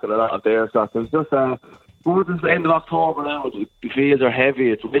were blocking a lot of their shots. It was just it's the end of October now. The fields are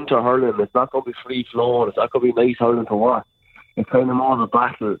heavy. It's winter hurling. It's not going to be free flowing. It's not going to be nice hurling to watch. It's kind of more of a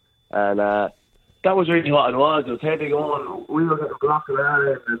battle. And that was really what it was. It was heavy going. We were getting blocked at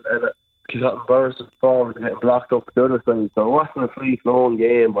our end, and getting bursts forward and getting blocked up the other side. So it wasn't a free flowing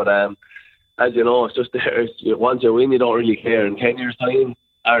game, but as you know, it's just there. Once you win, you don't really care. In 10 years' time,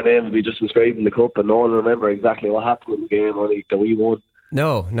 our name will be just inscribed in the cup, and no one will remember exactly what happened in the game, only that we won.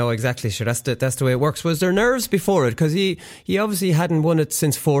 No, exactly. Sure, that's the way it works. Was there nerves before it? Because he obviously hadn't won it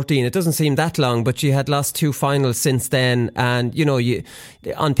since 14. It doesn't seem that long, but you had lost 2 finals since then, and you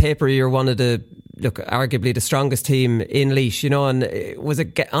on paper you're one of the arguably the strongest team in Laois. And was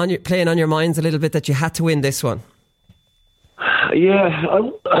it playing on your minds a little bit that you had to win this one? Yeah,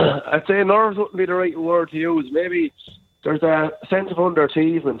 I'd say nerves wouldn't be the right word to use. Maybe there's a sense of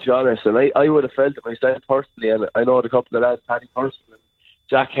underachievement, to be honest, and I would have felt it myself personally, and I know the couple of lads, Paddy Purcell,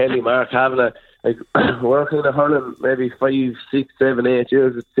 Jack Kelly, Mark Kavanagh, we're kind of hurling maybe 5, 6, 7, 8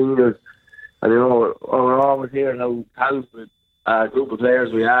 years with seniors, and we're always hearing how talented a group of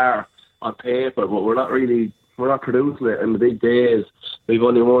players we are on paper, but we're not producing it in the big days. We've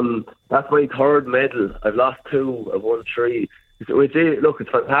only won, that's my 3rd medal. I've lost 2, I've won 3.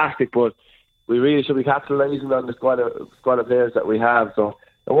 It's fantastic, but we really should be capitalising on the squad of players that we have. So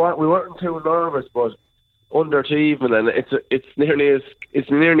we weren't too nervous, but underachievement, and it's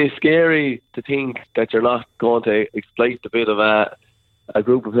nearly scary to think that you're not going to exploit the bit of a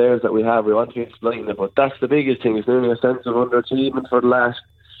group of players that we have. We want to be exploiting it, but that's the biggest thing. It's nearly a sense of underachievement for the last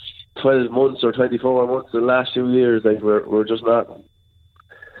 12 months or 24 months in the last 2 years. Like we're just not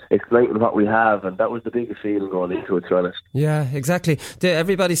exploiting what we have, and that was the biggest feeling going into it, to be honest. Yeah, exactly.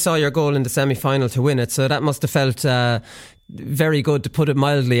 Everybody saw your goal in the semi-final to win it, so that must have felt very good, to put it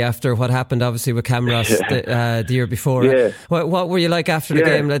mildly, after what happened obviously with Camross the year before. Yeah. What were you like after the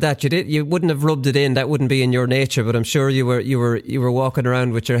game like that? You wouldn't have rubbed it in, that wouldn't be in your nature, but I'm sure you were walking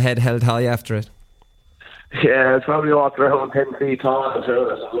around with your head held high after it. Yeah, it's probably walked around 10 feet tall. I'm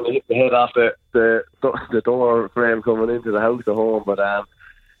going to hit the head off the door frame coming into the house at home, but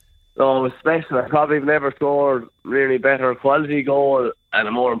no, it was special. I probably never scored really better quality goal and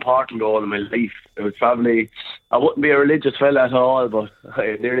a more important goal in my life. It was probably, I wouldn't be a religious fella at all, but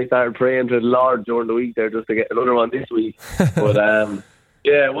I nearly started praying to the Lord during the week there just to get another one this week. But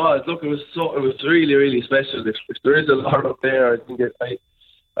Yeah, it was. Look, it was really, really special. If there is a lot up there, I think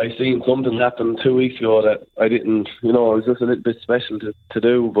I seen something happen 2 weeks ago that I didn't, it was just a little bit special to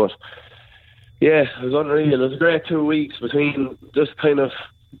do. But yeah, it was unreal. It was a great 2 weeks between just kind of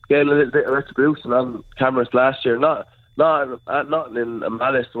getting a little bit of retribution on cameras last year. Not in a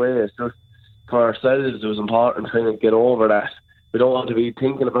malice way. It's just for ourselves, it was important to kind of get over that. We don't want to be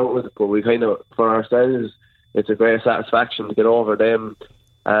thinking about it, but we kind of, for ourselves, it's a great satisfaction to get over them.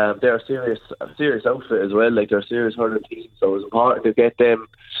 They're a serious outfit as well. Like, they're a serious hurling team, so it was important to get them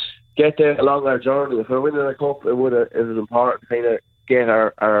along our journey. If we're winning a cup, it was important to kind of get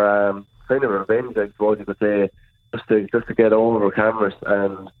our kind of revenge, I suppose you could say, just to get over cameras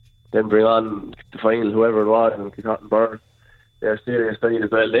and then bring on the final, whoever it was, and Cotton Bird. They're a serious side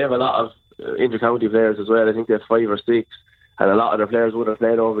as well. They have a lot of inter-county players as well. I think they have 5 or 6, and a lot of their players would have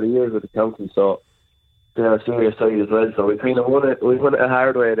played over the years with the county, so they're a serious side as well. So we kind of won it. We won it a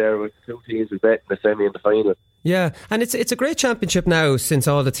hard way there with 2 teams we bet in the semi and the final. Yeah, and it's a great championship now since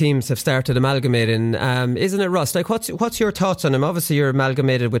all the teams have started amalgamating, isn't it, Ross? Like, what's your thoughts on them? Obviously, you're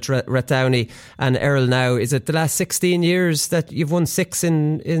amalgamated with Rhett Downey and Earl now. Is it the last 16 years that you've won 6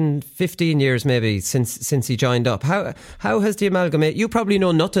 in 15 years maybe since you joined up? How has the amalgamate? You probably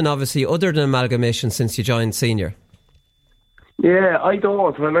know nothing, obviously, other than amalgamation since you joined senior. Yeah, I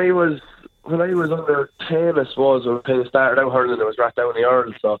don't. When I was under 10, I suppose, when I kind of started out hurling, it was Rhett Downey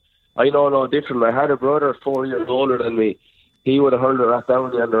Earl, so I know no different. I had a brother 4 years older than me. He would have hurled at Rhett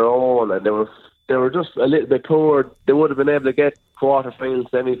Downey on their own, and they were just a little bit poor. They would have been able to get quarter-finals,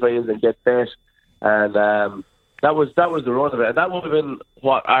 semi-finals, and get bet. And that was the run of it. And that would have been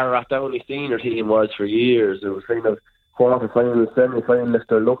what our Rhett Downey senior team was for years. It was kind of quarter-finals, semi-finals if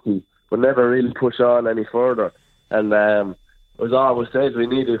they're lucky, but never really push on any further. And it was always said we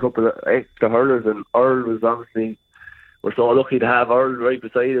needed a couple of extra hurlers, and Earl was obviously, we're so lucky to have Earl right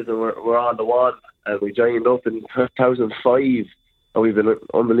beside us, and we're on the one, and we joined up in 2005, and we've been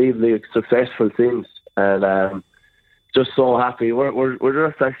unbelievably successful since, and just so happy. We're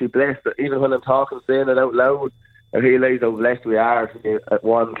just actually blessed that even when I'm talking, saying it out loud, I realise how blessed we are to be at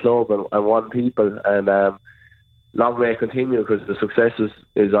one club and one people, and long may it continue, because the success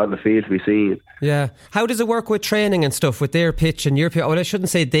is on the field to be seen. Yeah. How does it work with training and stuff, with their pitch and your pitch? Well, I shouldn't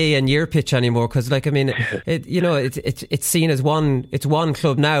say they and your pitch anymore, because, like, I mean, it's seen as one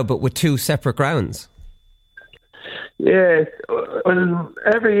club now, but with 2 separate grounds. Yeah. Well,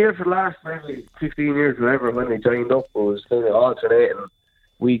 every year for the last maybe 15 years, whatever, when we joined up, it was kind of alternating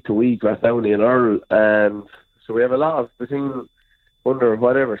week to week, Rhett Downey and Earl, and so we have a lot of between under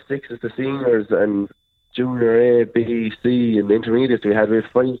whatever 6 is the seniors and junior A, B, C, and intermediate. We had 5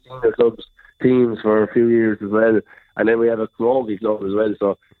 senior clubs teams for a few years as well, and then we have a Camogie club as well.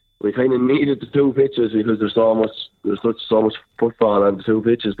 So we kind of needed the 2 pitches because there's so much football on the 2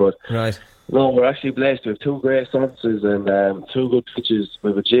 pitches. But right, no, we're actually blessed. We have 2 great surfaces and 2 good pitches.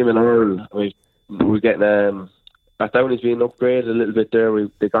 We have a gym and Earl. We're getting Rhett Downey's being upgraded a little bit there.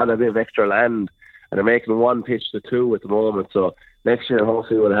 They got a bit of extra land, and they're making 1 pitch to 2 at the moment. So next year,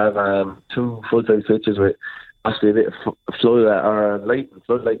 hopefully, we'll have 2 full-size pitches with actually a bit of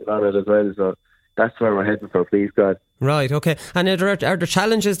floodlighting on it as well. So that's where we're heading for, please God. Right, okay. And are there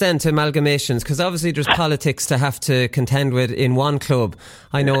challenges then to amalgamations? Because obviously there's politics to have to contend with in one club.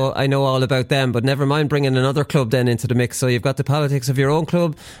 I know all about them, but never mind bringing another club then into the mix. So you've got the politics of your own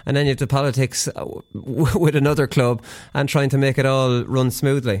club, and then you have the politics with another club, and trying to make it all run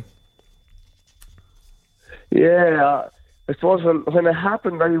smoothly. Yeah, I suppose when it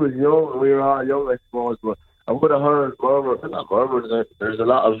happened, I was young. We were all young, I suppose, but I would have heard murmurs. There's a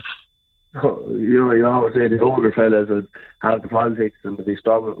lot of, you always say the older fellas would have the politics and to be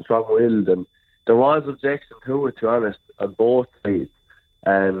strong-willed, and there was objection to it, to be honest, on both sides.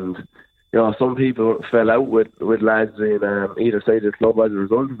 And some people fell out with lads in either side of the club as a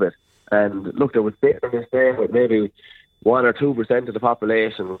result of it. And look, there was bitterness there with maybe 1 or 2% of the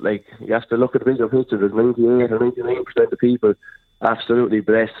population. Like, you have to look at the bigger picture. There's 98 or 99% of people absolutely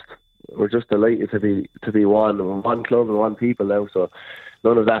blessed. We're just delighted to be one club and one people now. So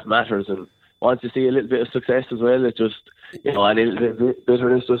none of that matters. And once you see a little bit of success as well, it just, any little bit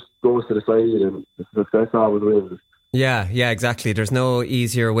bitterness just goes to the side, and the success always wins. Yeah, exactly. There's no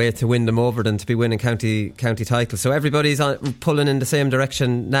easier way to win them over than to be winning county titles. So everybody's pulling in the same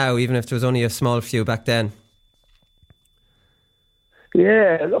direction now, even if there was only a small few back then.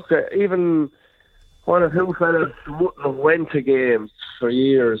 Yeah, look, even 1 or 2 fellas wouldn't have went to games for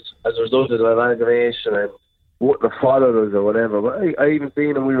years as a result of the amalgamation and wouldn't have followed us or whatever. But I even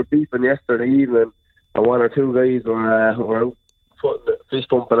seen them, we were beeping yesterday evening, and 1 or 2 guys were out putting fist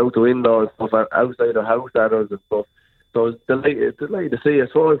pumping out the window and stuff outside the house at us and stuff. So it's delighted to see. I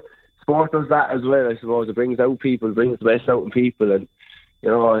suppose sport does that as well. I suppose it brings out people, brings the best out in people, and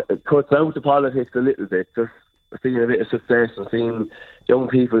it cuts out the politics a little bit. Just seeing a bit of success and seeing young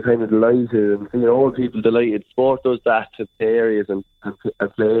people kind of delighted and seeing old people delighted. Sport does that to areas and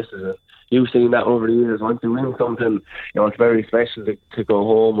places. And you've seen that over the years. Once you win something, it's very special to go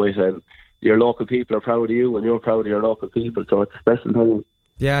home with, and your local people are proud of you and you're proud of your local people. So it's a special time.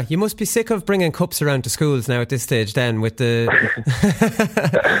 Yeah, you must be sick of bringing cups around to schools now at this stage. Then with the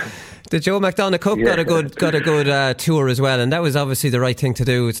the Joe McDonagh Cup got a good tour as well, and that was obviously the right thing to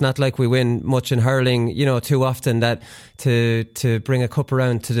do. It's not like we win much in hurling, too often. That to bring a cup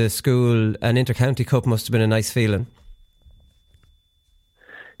around to the school, an inter-county cup must have been a nice feeling.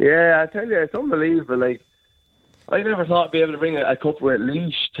 Yeah, I tell you, it's unbelievable. Like, I never thought I'd be able to bring a cup with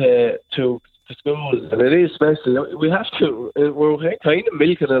Laois to schools, and it is special. We have to. We're kind of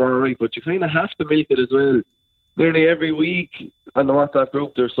milking it all right, but you kind of have to milk it as well. Nearly every week on the WhatsApp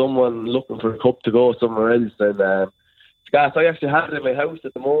group, there's someone looking for a cup to go somewhere else. And Scott, I actually have it in my house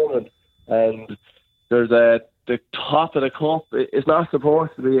at the moment, and there's the top of the cup. It's not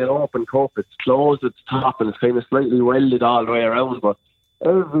supposed to be an open cup. It's closed at the top, and it's kind of slightly welded all the way around, but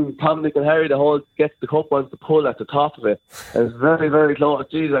every Tom, Dick and Harry gets the cup wants to pull at the top of it. And it's very, very close.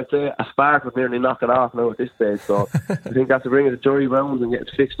 Jeez, I'd say a spark would nearly knock it off now at this stage. So I think I have to bring it to jury rounds and get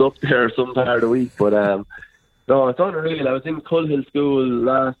it fixed up there some part of the week. But no, it's unreal. I was in Culhill School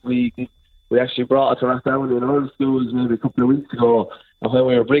last week. We actually brought it to Rathdowney in other schools maybe a couple of weeks ago. And when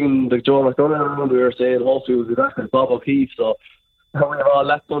we were bringing the Joe McDonagh around, we were saying hopefully we'll be back with Bob O'Keefe. So we have all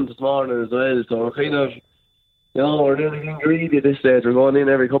that done this morning as well. So we're kind of, we're really greedy at this stage. We're going in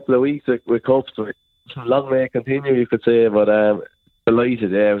every couple of weeks with cups. Long may it continue, you could say, but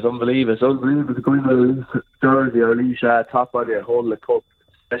delighted. Yeah, it was unbelievable. It's unbelievable to go in with a Laois jersey or a Laois top on you and hold the cup.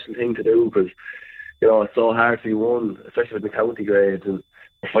 It's a special thing to do because, it's so hard to be won, especially with the county grades, and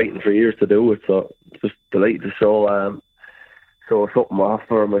we're fighting for years to do it. So just delighted to show something off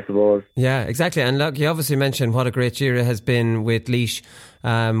for him, I suppose. Yeah, exactly. And look, you obviously mentioned what a great year it has been with Laois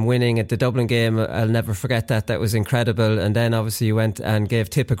winning at the Dublin game. I'll never forget that. That was incredible. And then obviously you went and gave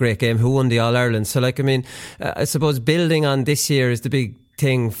Tip a great game, who won the All-Ireland. So I suppose building on this year is the big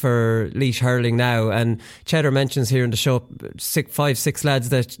thing for Laois hurling now. And Cheddar mentions here in the show 5, 6 lads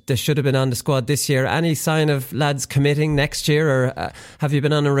that should have been on the squad this year. Any sign of lads committing next year, or have you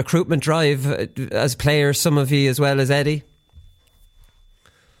been on a recruitment drive as players, some of you as well as Eddie?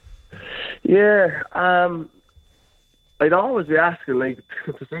 Yeah, I'd always be asking, to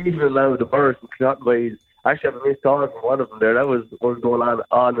see even allow the birds and cotton boys. I actually have a missed call from one of them there. That was going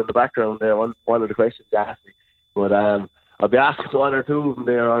on in the background there, one of the questions you asked me. But I'll be asking one or two of them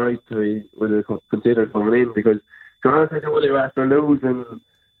there, all right, to consider coming in, because honestly, after losing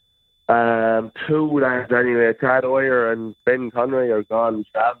 2 lads anyway, Tad Oyer and Ben Conroy are gone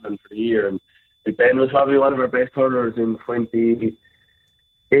travelling for the year, and Ben was probably one of our best hurlers in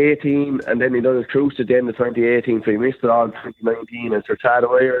 2018, and then he done his cruise at the end of 2018, so he missed it all in 2019. And Sir Tad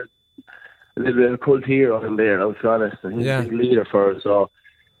Oyer, a little bit of a cult hero in there, I'll be honest, and he's a big leader for us. So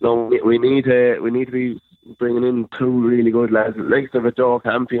no, we need to be bringing in 2 really good lads, like a Joe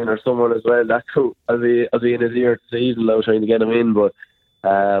Campion or someone as well. That's who I'll be in his ear season now, trying to get him in. But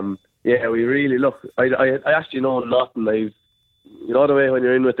yeah, we really look. I actually know nothing. The way when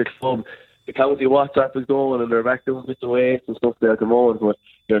you're in with the club, the county WhatsApp is going and they're back doing bits of weights and stuff there at the moment, but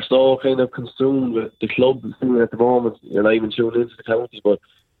you're so kind of consumed with the club thing at the moment, you're not even tuning into the county. But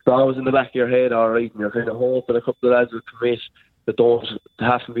it's always in the back of your head, alright, and you're kind of hoping a couple of lads will commit that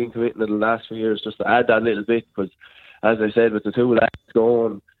haven't been committing in the last few years, just to add that little bit, because as I said, with the 2 lads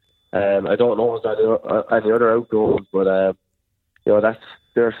going, I don't know if there's any other outgoings, but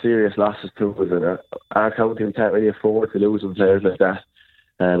they're serious losses too, because our county, we can't really afford to lose players like that,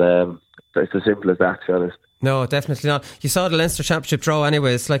 and it's as simple as that, to be honest. No, definitely not. You saw the Leinster Championship draw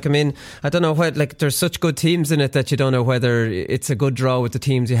anyways. I don't know whether, there's such good teams in it that you don't know whether it's a good draw with the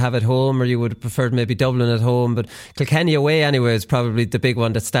teams you have at home, or you would have preferred maybe Dublin at home. But Kilkenny away anyway is probably the big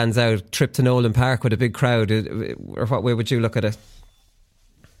one that stands out. Trip to Nolan Park with a big crowd. Or what way would you look at it?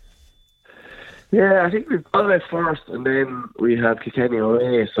 Yeah, I think we've done it first, and then we have Kilkenny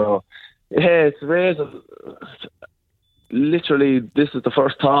away. So yeah, it's amazing. Literally, this is the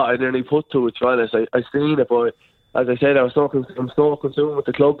first thought I nearly put to it, to be honest. I seen it, but as I said, I'm so consumed with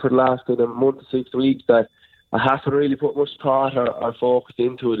the club for the last kind of month to 6 weeks that I haven't really put much thought or focus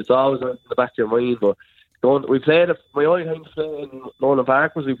into it. It's always in the back of your mind. But we played my only time to play in Nolan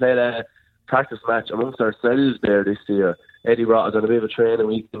Park was we played a practice match amongst ourselves there this year. Eddie brought us on a bit of a training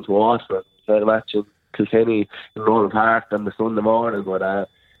week into Waterford. We played a match in Kilkenny in Nolan Park on the Sunday morning, but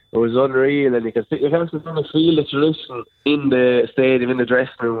It was unreal, and you can actually feel the tradition in the stadium, in the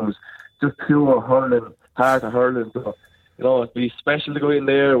dressing rooms, just pure hurling, heart of hurling. So, it'd be special to go in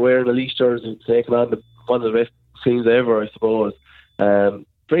there wearing a Laois jersey, taking on one of the best teams ever, I suppose.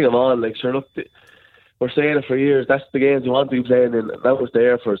 Bring them on, sure, look, we're saying it for years, that's the games we want to be playing in, and that was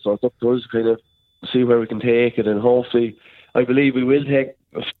there for us, so it's up to us to kind of see where we can take it, and hopefully, I believe we will take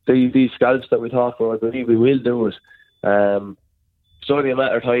these scalps that we talk about. I believe we will do it. It's only a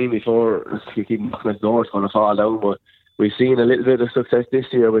matter of time before we keep knocking at the door, it's going to fall down, but we've seen a little bit of success this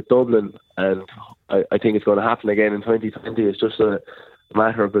year with Dublin, and I think it's going to happen again in 2020. It's just a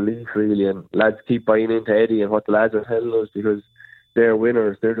matter of belief, really, and lads keep buying into Eddie and what the lads are telling us, because they're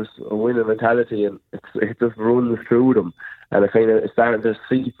winners. They're just a winning mentality, and it just runs through them, and it's starting to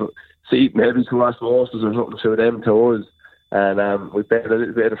seep maybe to osmosis or something through them to us, and we bet a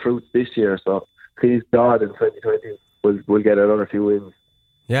little bit of fruits this year, so please God in 2020 we'll get another few wins.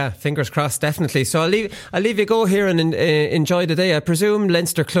 Yeah, fingers crossed, definitely. So I'll leave you go here and enjoy the day. I presume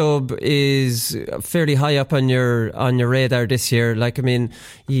Leinster Club is fairly high up on your radar this year.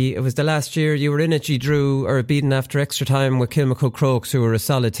 It was the last year you were in it, you drew or beaten after extra time with Kilmacud Crokes, who were a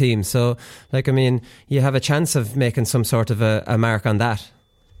solid team. So, you have a chance of making some sort of a mark on that.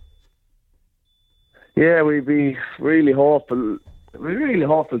 Yeah, we'd be really hopeful. We're really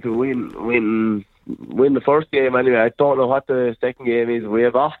hopeful to win the first game anyway. I don't know what the second game is. We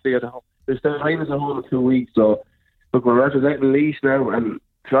have Offaly at home. There's still time at home in 2 weeks, so look, we're representing Laois now, and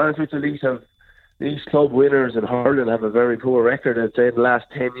to be honest with you, Laois club winners in hurling have a very poor record. I'd say in the last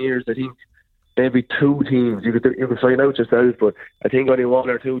 10 years, I think maybe 2 teams, you could find out yourself, but I think only 1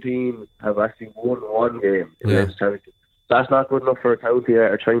 or 2 teams have actually won one game in the championship. That's not good enough for a county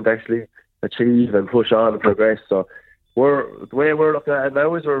that are trying to actually achieve and push on and progress. So the way we're looking at it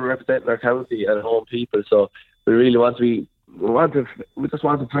now is we're representing our county and home people, so we really we just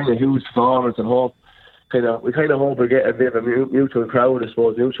want to bring a huge performance and hope we hope we get a bit of a mutual crowd, I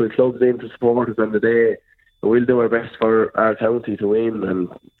suppose, mutual clubs in to support us on the day, and we'll do our best for our county to win, and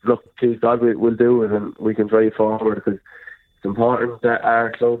look, please God, we'll do it, and we can drive forward, because it's important that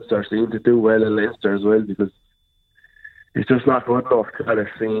our clubs are seen to do well in Leinster as well, because it's just not good enough to kind of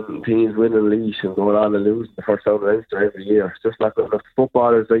see teams winning Laois and going on and losing the first round of Leinster every year. It's just not good enough.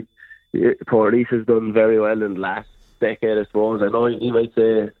 Footballers Port Laois has done very well in the last decade, I suppose. I know you might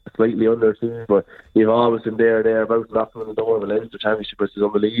say slightly underachieved, but you've always been thereabouts knocking on the door of the Leinster Championship, which is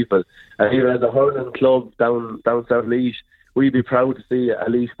unbelievable. And even as a hurling club down South Laois, we'd be proud to see a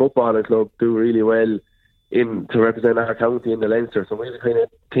Laois footballing club do really well to represent our county in the Leinster. So we're kind of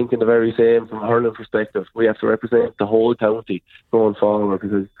thinking the very same from a hurling perspective. We have to represent the whole county going forward,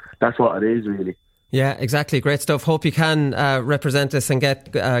 because that's what it is, really. Yeah, exactly. Great stuff. Hope you can represent us and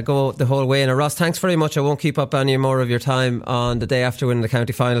go the whole way. And Ross, thanks very much. I won't keep up any more of your time on the day after winning the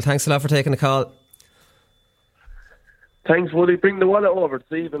county final. Thanks a lot for taking the call. Thanks, Woody. Bring the wallet over,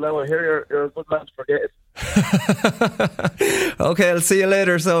 Steve, and now I hear you're a good man to forget it. Okay, I'll see you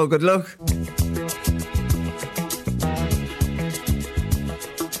later, so good luck.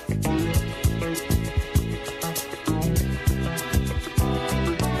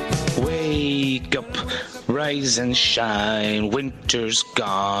 Wake up, rise and shine. Winter's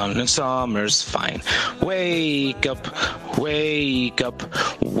gone and summer's fine. Wake up, wake up,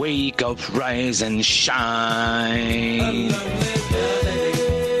 wake up, rise and shine.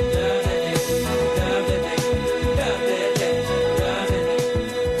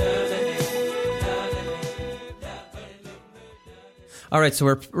 Alright, so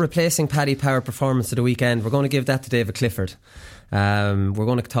we're replacing Paddy Power performance of the weekend. We're going to give that to David Clifford. We're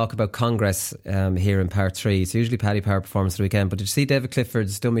going to talk about Congress here in part 3. It's usually Paddy Power performance of the weekend, but did you see David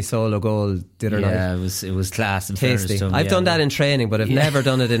Clifford's dummy solo goal the other night? Yeah, it was class and tasty. I've done that in training, but I've never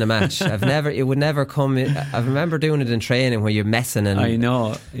done it in a match. It would never come in. I remember doing it in training where you're messing, and I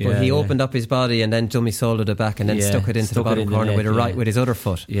know. But he opened up his body and then dummy soloed it back and then stuck it into the bottom corner with his other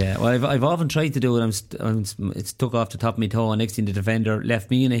foot. Yeah, well, I've often tried to do it. It stuck off the top of my toe, and next thing the defender left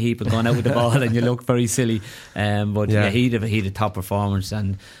me in a heap and gone out with the ball, and you look very silly. But he'd a top performance,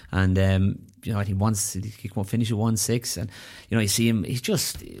 and I think once he can finish at 1-6, and you see him, he's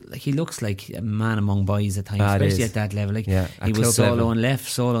just he looks like a man among boys at times, especially at that level. He was solo on left,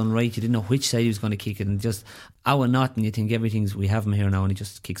 solo on right. You didn't know which side he was going to kick it, and just out and not, and you think we have him here now, and he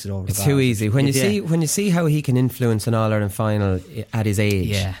just kicks it over. It's too easy when you see how he can influence an All-Ireland final at his age.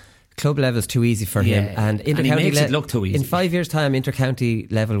 Yeah. Club level is too easy for him, and he makes it look too easy. In 5 years' time, inter-county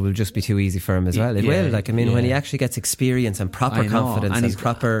level will just be too easy for him as well. It will. When he actually gets experience and proper confidence and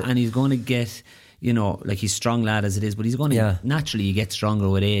proper, and he's going to get. you know, like he's a strong lad as it is, but he's going to naturally you get stronger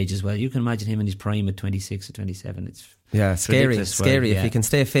with age as well. You can imagine him in his prime at 26 or 27. It's scary. Well, If he can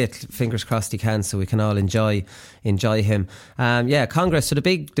stay fit, fingers crossed he can, so we can all enjoy him. Congress. So the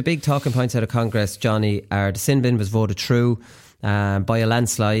big talking points out of Congress, Johnny, are the sin bin was voted through by a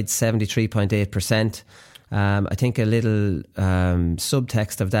landslide, 73.8%. I think a little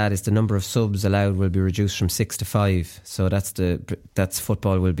subtext of that is the number of subs allowed will be reduced from 6 to 5. So that's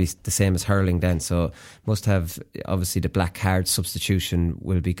football will be the same as hurling then. So must have, obviously the black card substitution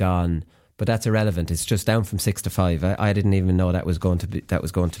will be gone, but that's irrelevant. It's just down from 6 to 5. I didn't even know that was going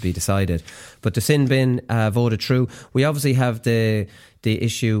to be decided. But the sin bin voted through. We obviously have the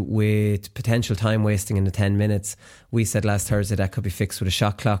issue with potential time wasting in the 10 minutes. We said last Thursday that could be fixed with a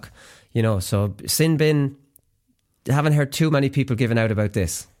shot clock. You know, so sin bin, haven't heard too many people giving out about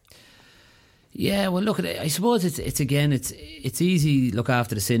this. Yeah, well, look, I suppose it's easy to look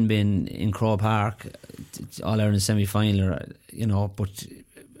after the sin bin in Croke Park, All Ireland semi-final, you know, but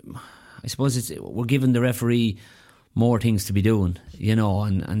I suppose we're giving the referee more things to be doing, you know,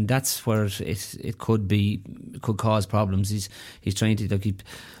 and that's where it could cause problems. He's trying to keep.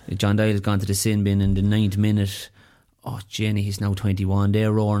 John Doyle has gone to the sin bin in the 9th minute. Oh, Jenny, he's now 21.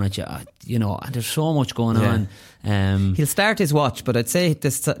 They're roaring at you, you know, and there's so much going on. He'll start his watch, but I'd say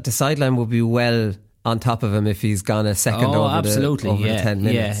the sideline will be well on top of him if he's gone a second over the 10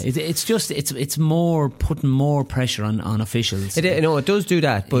 minutes. Yeah, it's more putting more pressure on officials. It does do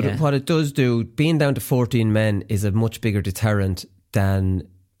that, but what it does do, being down to 14 men is a much bigger deterrent than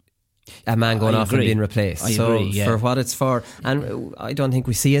a man going off and being replaced. I agree, for what it's for, and I don't think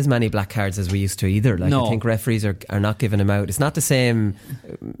we see as many black cards as we used to either. I think referees are not giving them out. It's not the same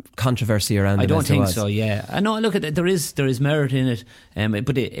controversy around them. I don't think so. Yeah, I know. Look, there is merit in it,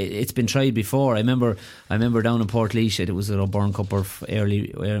 but it's been tried before. I remember down in Portlaoise, it was a O'Byrne Cup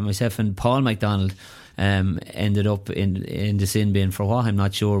early, where myself and Paul MacDonald ended up in the sin bin for what I'm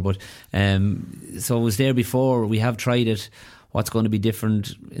not sure, but so it was there before. We have tried it. What's going to be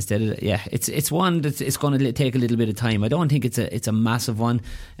different instead of it's one that it's going to take a little bit of time. I don't think it's a massive one.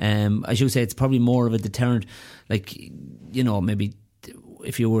 As you say, it's probably more of a deterrent. Like, you know, maybe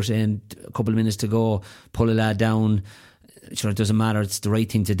if you were saying a couple of minutes to go, pull a lad down. Sure, it doesn't matter. It's the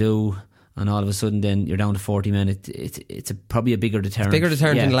right thing to do. And all of a sudden, then you're down to 40 men. It's probably a bigger deterrent. Bigger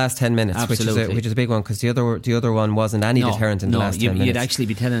deterrent in the last 10 minutes, absolutely. which is a big one, because the other one wasn't any deterrent in the last 10 minutes. You'd actually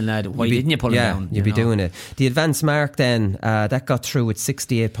be telling a lad, why didn't you pull him down? You'd be doing it. The advance mark then, that got through with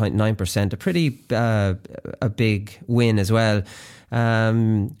 68.9%, a pretty a big win as well.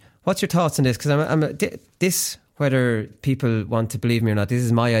 What's your thoughts on this? Because this, whether people want to believe me or not, this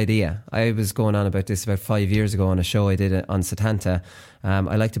is my idea. I was going on about this about 5 years ago on a show I did on Setanta.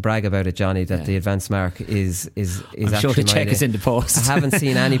 I like to brag about it, Johnny, that the advance mark is I'm actually sure the check idea. is in the post. I haven't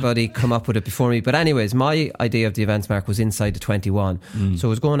seen anybody come up with it before me. But anyways, my idea of the advance mark was inside the 21. So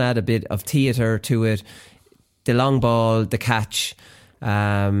I was going to add a bit of theatre to it. The long ball, the catch.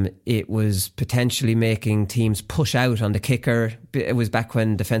 It was potentially making teams push out on the kicker. It was back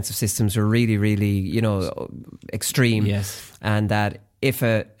when defensive systems were really, really, extreme. Yes. And that if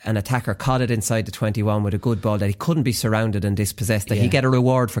an attacker caught it inside the 21 with a good ball, that he couldn't be surrounded and dispossessed, that he'd get a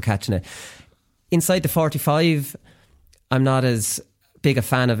reward for catching it. Inside the 45, I'm not as big a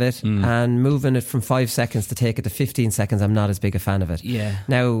fan of it, and moving it from 5 seconds to take it to 15 seconds, I'm not as big a fan of it. Yeah.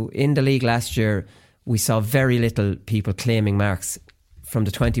 Now, in the league last year, we saw very little people claiming marks from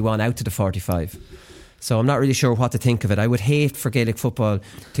the 21 out to the 45. So I'm not really sure what to think of it. I would hate for Gaelic football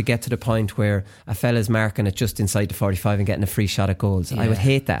to get to the point where a fella's marking it just inside the 45 and getting a free shot at goals. I would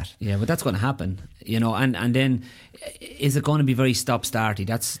hate that. Yeah, but that's going to happen, and then is it going to be very stop-starty?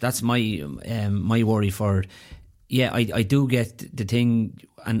 That's my worry for it. Yeah, I do get the thing,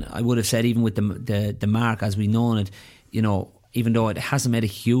 and I would have said even with the mark as we known it, even though it hasn't made a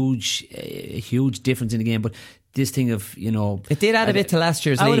huge difference in the game, but this thing of, it did add a bit to last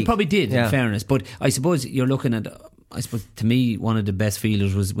year's league. It probably did, in fairness. But I suppose you're looking at, to me, one of the best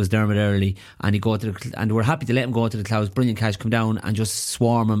fielders was Dermot Early, and and we're happy to let him go to the clouds, brilliant catch, come down and just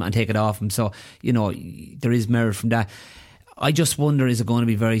swarm him and take it off him. So, there is merit from that. I just wonder, is it going to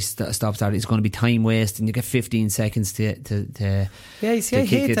be very stop-start? It's going to be time waste, and you get 15 seconds to yeah, you see, I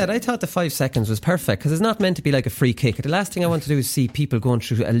hate that. I thought the 5 seconds was perfect, because it's not meant to be like a free kick. The last thing I want to do is see people going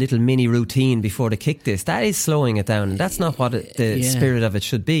through a little mini routine before they kick this. That is slowing it down, and that's not what the spirit of it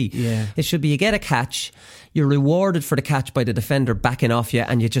should be. Yeah. It should be, you get a catch, you're rewarded for the catch by the defender backing off you,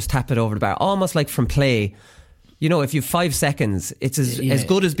 and you just tap it over the bar, almost like from play. You know, if you've 5 seconds, it's as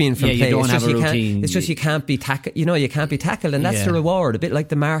good as being from play. You don't have a routine. It's just you can't be tackled. You know, you can't be tackled, and that's the reward. A bit like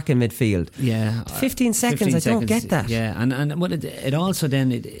the mark in midfield. Yeah, 15 seconds. I don't get that. Yeah, and what it also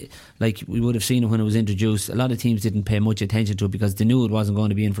then, like we would have seen it when it was introduced. A lot of teams didn't pay much attention to it because they knew it wasn't going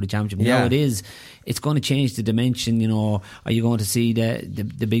to be in for the championship. Now it is. It's going to change the dimension. You know, are you going to see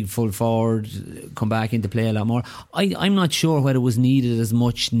the big full forward come back into play a lot more? I'm not sure whether it was needed as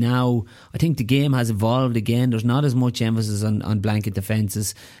much now. I think the game has evolved again. There's not as much emphasis on blanket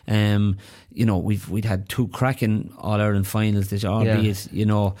defences. You know, we'd had 2 cracking All-Ireland finals this, albeit you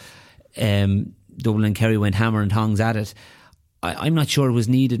know, Dublin and Kerry went hammer and tongs at it. I'm not sure it was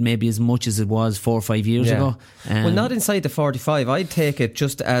needed maybe as much as it was 4 or 5 years ago. Well, not inside the 45. I'd take it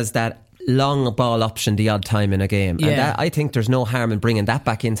just as that long ball option the odd time in a game, and that, I think there's no harm in bringing that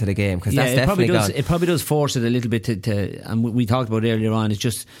back into the game, because that's definitely gone. It probably does force it a little bit to and we talked about earlier on, it's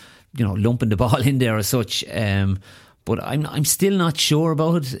just, you know, lumping the ball in there as such. But I'm still not sure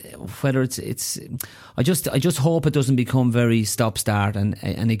about whether it's. I just hope it doesn't become very stop start,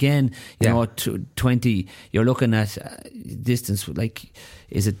 and again, you know, 20. You're looking at distance. Like,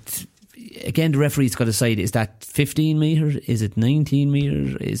 is it? Again, the referee's got to decide: is that 15 metres? Is it 19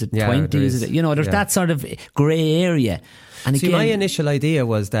 metres? Is it 20? Is it? You know, there's that sort of grey area. And see, my initial idea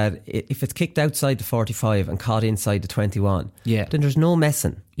was that if it's kicked outside the 45 and caught inside the 21, then there's no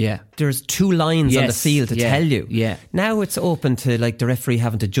messing. Yeah, there's 2 lines on the field to tell you. Yeah, now it's open to like the referee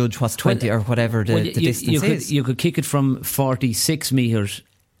having to judge what's 20 or whatever the distance is. You could kick it from 46 metres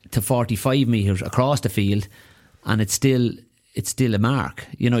to 45 metres across the field, and it's still a mark,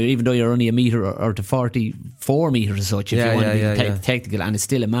 you know, even though you're only a metre or to 44 metres as such, if you want to be technical, and it's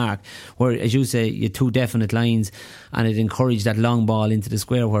still a mark. Where, as you say, you have 2 definite lines, and it encouraged that long ball into the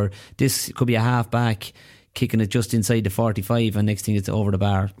square, where this could be a half back kicking it just inside the 45, and next thing it's over the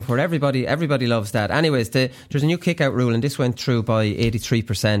bar. Where everybody loves that. Anyways, there's a new kick out rule, and this went through by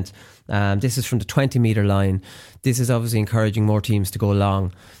 83%. This is from the 20 metre line. This is obviously encouraging more teams to go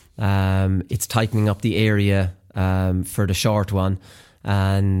long. It's tightening up the area for the short one,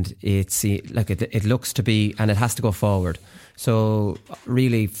 and it's like it looks to be, and it has to go forward. So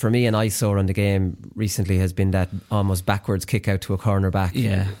really, for me, an eyesore on the game recently has been that almost backwards kick out to a corner back.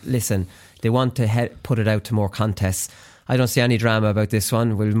 Yeah. Listen, they want to put it out to more contests. I don't see any drama about this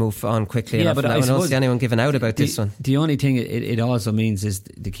one. We'll move on quickly. Yeah, but I don't see anyone giving out about this one. The only thing it also means is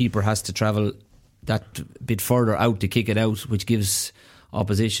the keeper has to travel that bit further out to kick it out, which gives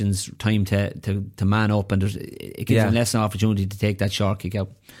oppositions time to man up, and it gives them less an opportunity to take that short kick out.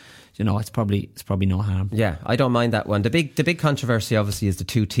 You know, it's probably no harm. Yeah, I don't mind that one. The big controversy obviously is the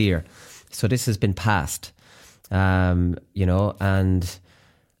 2-tier. So this has been passed, you know, and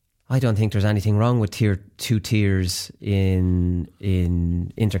I don't think there's anything wrong with 2 tiers in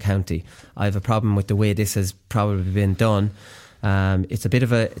intercounty. I have a problem with the way this has probably been done. It's a bit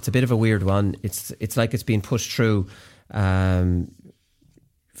of a weird one. It's like it's been pushed through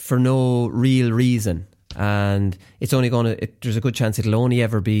for no real reason, and it's only there's a good chance it'll only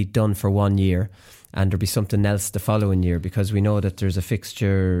ever be done for 1 year, and there'll be something else the following year, because we know that there's a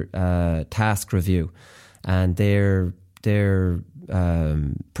fixture task review, and their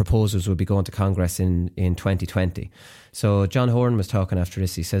proposals will be going to Congress in 2020. So John Horan was talking after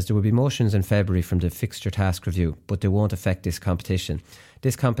this. He says there will be motions in February from the fixture task review, but they won't affect this competition.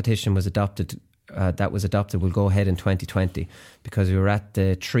 This competition was adopted. Will go ahead in 2020, because we were at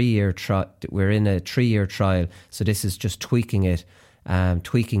the 3-year trial. We're in a 3-year trial, so this is just tweaking it,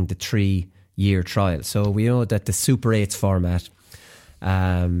 tweaking the 3-year trial. So we know that the Super 8s format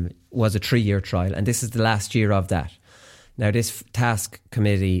was a 3-year trial, and this is the last year of that. Now, this task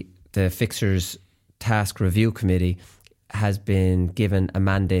committee, the Fixers Task Review Committee, has been given a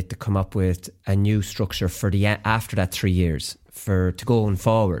mandate to come up with a new structure for after that 3 years to going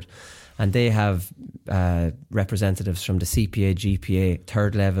forward. And they have representatives from the CPA, GPA,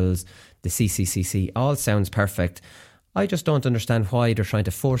 third levels, the CCCC. All sounds perfect. I just don't understand why they're trying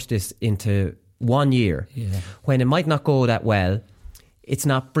to force this into 1 year when it might not go that well. It's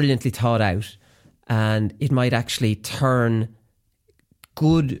not brilliantly thought out, and it might actually turn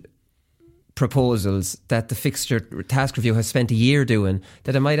good proposals that the fixture task review has spent a year doing,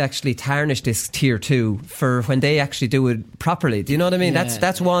 that it might actually tarnish this tier 2 for when they actually do it properly. Do you know what I mean?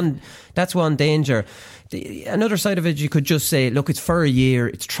 That's one danger. Another side of it, you could just say, look, it's for a year,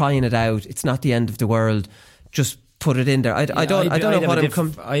 it's trying it out, it's not the end of the world, just put it in there. I don't know what it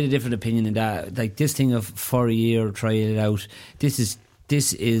come. I had a different opinion in that. Like, this thing of for a year, trying it out, this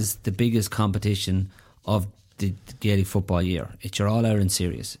is the biggest competition of the Gaelic football year. It's your All-Ireland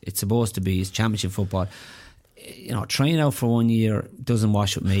series. It's supposed to be, it's championship football. trying out for 1 year doesn't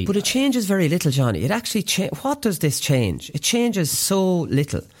wash with me. But it changes very little, Johnny. It actually what does this change? It changes so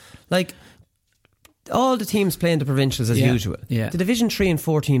little. Like, all the teams playing the provincials as usual. Yeah. The Division 3 and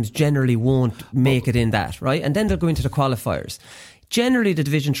 4 teams generally won't make it in that, right? And then they'll go into the qualifiers. Generally, the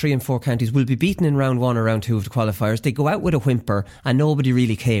Division 3 and 4 counties will be beaten in round 1 or round 2 of the qualifiers. They go out with a whimper and nobody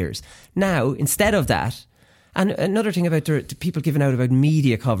really cares. Now, instead of that, and another thing about the people giving out about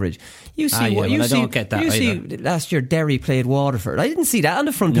media coverage, you see, I don't get that see last year Derry played Waterford. I didn't see that on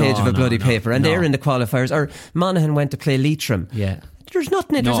the front page of a bloody paper, and they're in the qualifiers. Or Monaghan went to play Leitrim. Yeah. There's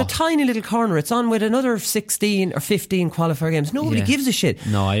nothing. There's a tiny little corner. It's on with another 16 or 15 qualifier games. Nobody gives a shit.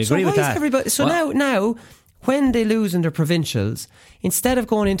 No, I agree with that. Now, when they lose in their provincials, instead of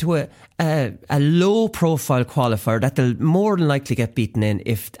going into a low profile qualifier that they'll more than likely get beaten in,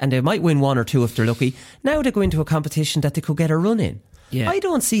 and they might win 1 or 2 if they're lucky, now they go into a competition that they could get a run in. Yeah. I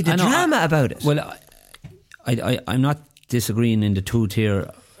don't see the drama about it. Well, I'm not disagreeing in the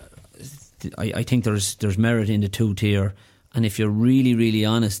 2-tier. I think there's merit in the 2-tier, and if you're really, really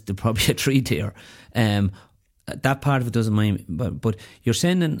honest, there's probably a 3-tier. That part of it doesn't mind, but you're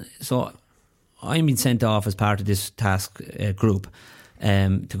sending. So I'm being sent off as part of this task group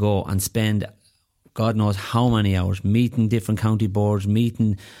to go and spend God knows how many hours meeting different county boards,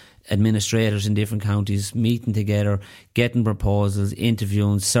 meeting administrators in different counties, meeting together, getting proposals,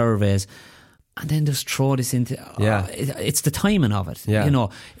 interviewing, surveys, and then just throw this into it's the timing of it.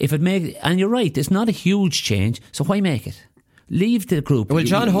 If it makes, and you're right, it's not a huge change, so why make it? Leave the group. Well,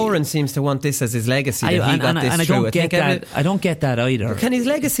 John Horan seems to want this as his legacy. I don't get that. I don't get that either. Can his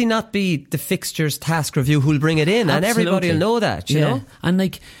legacy not be the fixtures task review who'll bring it in? Absolutely. And everybody will know that, you know? And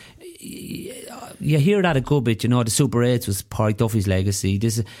like, you hear that a good bit, the Super 8s was Park Duffy's legacy.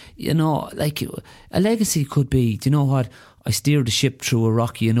 This, like, a legacy could be, do you know what? I steered the ship through a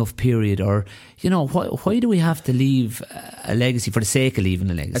rocky enough period, or why do we have to leave a legacy for the sake of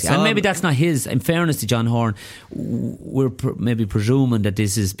leaving a legacy? And maybe that's not his. In fairness to John Horn, we're maybe presuming that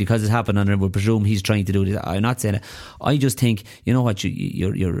this is because it's happened, and we presume he's trying to do this. I'm not saying it. I just think, you know what,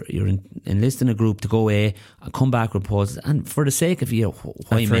 you're enlisting a group to go away and come back with proposals, and for the sake of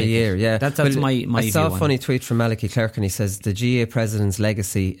why for a year? Yeah, that's my view. I saw a funny tweet from Malachi Clark, and he says the GA president's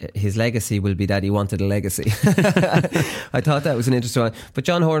legacy, his legacy will be that he wanted a legacy. I thought that was an interesting one. But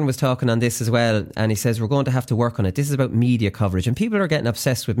John Horan was talking on this as well, and he says we're going to have to work on it. This is about media coverage, and people are getting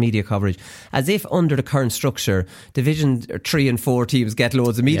obsessed with media coverage as if under the current structure Division 3 and 4 teams get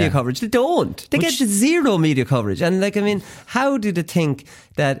loads of media coverage. They don't. They get zero media coverage. And how do they think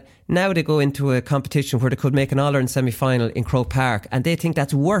that now they go into a competition where they could make an All-Ireland semi-final in Croke Park, and they think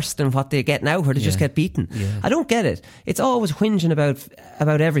that's worse than what they get now, where they just get beaten? I don't get it. It's always whinging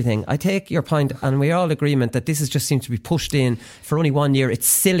about everything. I take your point, and we're all in agreement that this just seems to be pushed in for only 1 year. It's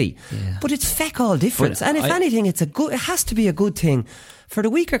silly, but it's feck all difference. And if anything, it has to be a good thing for the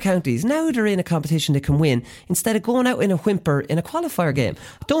weaker counties. Now they're in a competition they can win instead of going out in a whimper in a qualifier game.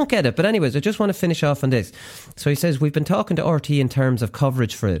 Don't get it. But anyways, I just want to finish off on this. So he says, we've been talking to RT in terms of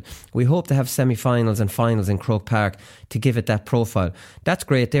coverage for it. We hope to have semi-finals and finals in Croke Park to give it that profile. That's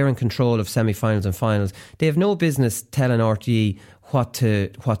great. They're in control of semi-finals and finals. They have no business telling RTE what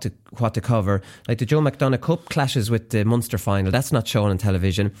to cover. Like the Joe McDonagh Cup clashes with the Munster final. That's not shown on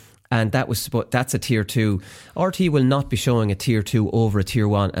television. And that's a tier 2. RT will not be showing a tier 2 over a tier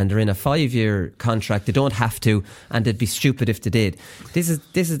 1, and they're in a 5-year contract. They don't have to, and they'd be stupid if they did. This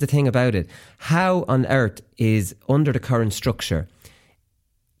is the thing about it. How on earth is, under the current structure,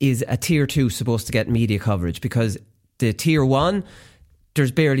 is a tier 2 supposed to get media coverage? Because the tier 1,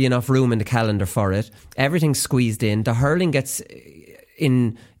 there's barely enough room in the calendar for it. Everything's squeezed in. The hurling gets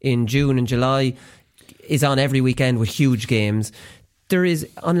in June and July, is on every weekend with huge games. There is,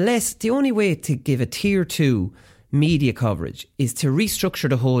 unless the only way to give a tier 2 media coverage is to restructure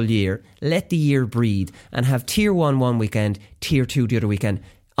the whole year, let the year breathe, and have tier 1 one weekend, tier 2 the other weekend.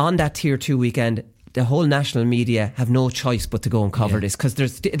 On that tier 2 weekend, the whole national media have no choice but to go and cover this, because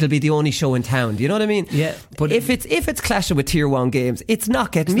it'll be the only show in town. Do you know what I mean? Yeah. But if it's clashing with tier 1 games, it's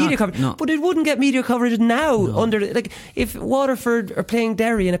not getting media coverage. No. But it wouldn't get media coverage now. No. If Waterford are playing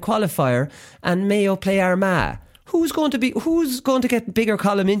Derry in a qualifier and Mayo play Armagh, who's going to get bigger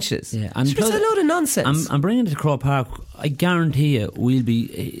column inches? Yeah, and it's a load of nonsense. I'm bringing it to Croke Park. I guarantee you we'll be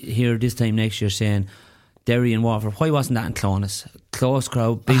here this time next year saying Derry and Waterford, why wasn't that in Clones? Close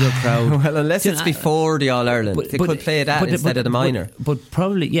crowd, bigger crowd. Well, unless it's before the All-Ireland, they could play that instead of the minor. But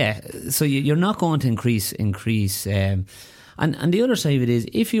probably, yeah. So you're not going to increase. And the other side of it is,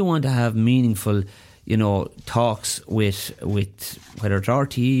 if you want to have meaningful, talks with whether it's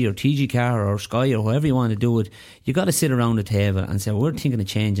RTE or TG4 or Sky or whoever you want to do it, you got to sit around the table and say, we're thinking of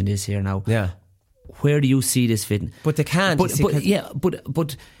changing this here now. Yeah. where do you see this fitting? But they can't.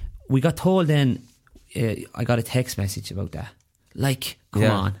 But we got told then. I got a text message about that. Like, come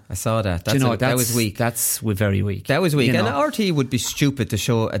on. I saw that. That was weak. That's very weak. That was weak. You And know. RTE would be stupid to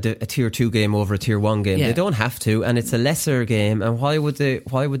show a Tier 2 game over a Tier 1 game. Yeah. They don't have to, and it's a lesser game. And why would they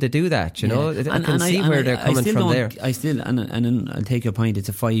do that? You know, I can see where they're coming from there. I still, and I'll take your point. It's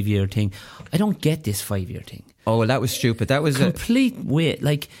a 5-year thing. I don't get this 5-year thing. Oh well, that was stupid. That was complete way.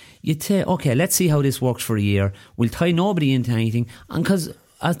 Like, you'd say, okay, let's see how this works for a year. We'll tie nobody into anything, and because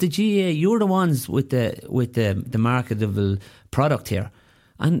as the GA, you're the ones with the marketable product here.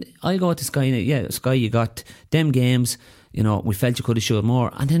 And I go to Sky, Sky, you got them games, you know, we felt you could have showed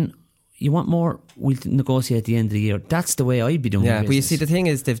more. And then you want more, we'll negotiate at the end of the year. That's the way I'd be doing it. But you see, the thing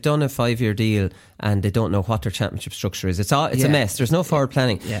is, they've done a 5-year deal and they don't know what their championship structure is. It's a mess. There's no forward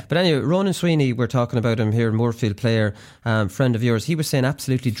planning. Yeah. But anyway, Ronan Sweeney, we're talking about him here, Moorfield player, friend of yours. He was saying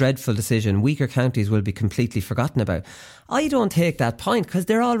absolutely dreadful decision. Weaker counties will be completely forgotten about. I don't take that point because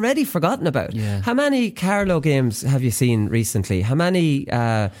they're already forgotten about. Yeah. How many Carlow games have you seen recently? How many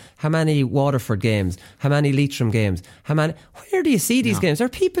Waterford games? How many Leitrim games? Where do you see these games? Do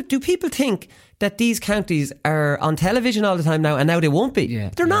people think that these counties are on television all the time now, and now they won't be?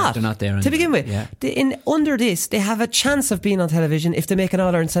 They're not. They're not there to begin with. Yeah. Under this, they have a chance of being on television if they make an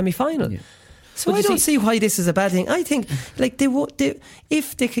All-Ireland semi-final. Yeah. So I don't see why this is a bad thing. I think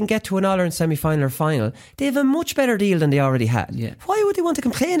if they can get to an All-Ireland semi-final or final, they have a much better deal than they already had. Yeah. Why would they want to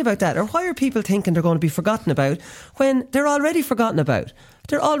complain about that? Or why are people thinking they're going to be forgotten about when they're already forgotten about?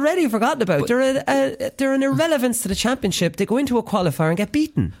 They're already forgotten about. They're an irrelevance to the championship. They go into a qualifier and get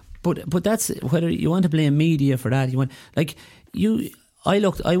beaten. But that's whether you want to blame media for that. I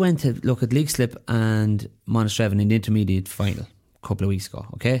went to look at League Slip and Monasterevin in the intermediate final a couple of weeks ago.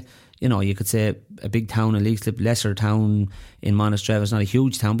 Okay. You know, you could say a big town in League Slip, lesser town in Monasterevin. It's not a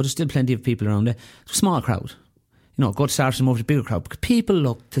huge town, but there's still plenty of people around there. It's a small crowd. You know, good start to move to a bigger crowd because people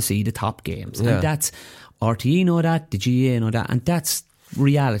look to see the top games. Yeah. And that's, RTE know that, the GA know that, and that's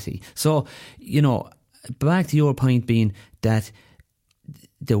reality. So, you know, back to your point being that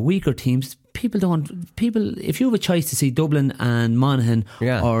the weaker teams, if you have a choice to see Dublin and Monaghan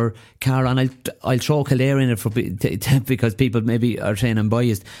or Carlow, and I'll throw Kildare in it because people maybe are saying I'm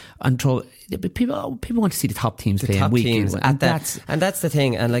biased, and people want to see the top teams playing top week teams in. and that's the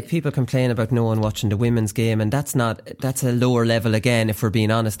thing. And like, people complain about no one watching the women's game, and that's a lower level again, if we're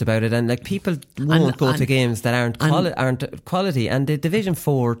being honest about it. And like, people won't go to games that aren't quality, and the Division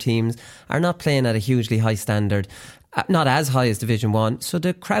 4 teams are not playing at a hugely high standard. Not as high as Division 1, so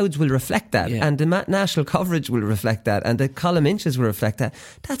the crowds will reflect that, and the national coverage will reflect that, and the column inches will reflect that.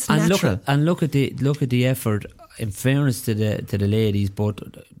 That's natural. Look at the effort. In fairness to the ladies, both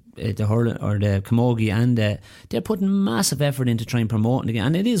the hurling or the camogie, and they're putting massive effort into trying to promote it again,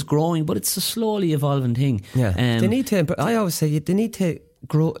 and it is growing, but it's a slowly evolving thing. Yeah, they need to. I always say they need to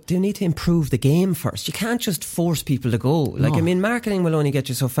grow. They need to improve the game first. You can't just force people to go. Like, I mean, marketing will only get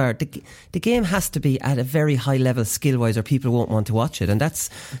you so far. The game has to be at a very high level skill wise, or people won't want to watch it. And that's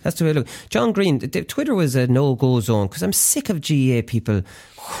the way I look. John Green, Twitter was a no-go zone because I'm sick of GA people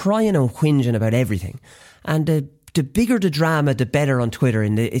crying and whinging about everything. And the bigger the drama, the better on Twitter,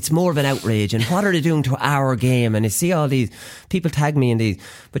 and it's more of an outrage. And what are they doing to our game? And you see all these people tag me in these.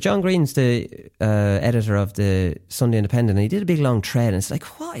 But John Green's the editor of the Sunday Independent, and he did a big long thread, and it's like,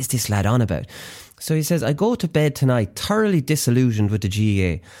 what is this lad on about? So he says, I go to bed tonight thoroughly disillusioned with the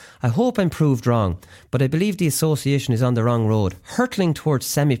GAA. I hope I'm proved wrong, but I believe the association is on the wrong road, hurtling towards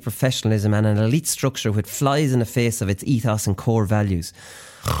semi-professionalism and an elite structure which flies in the face of its ethos and core values.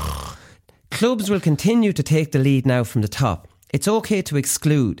 Clubs will continue to take the lead now from the top. It's okay to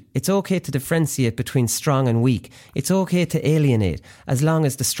exclude. It's okay to differentiate between strong and weak. It's okay to alienate, as long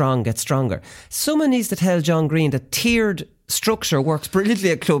as the strong get stronger. Someone needs to tell John Green that tiered structure works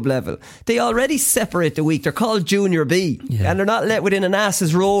brilliantly at club level. They already separate the weak. They're called Junior B, and they're not let within an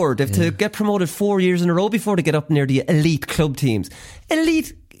ass's roar. They have to get promoted 4 years in a row before they get up near the elite club teams.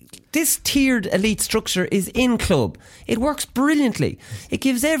 This tiered elite structure is in club. It works brilliantly. It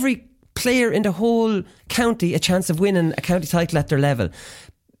gives every player in the whole county a chance of winning a county title at their level.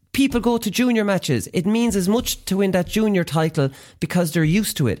 People go to junior matches. It means as much to win that junior title because they're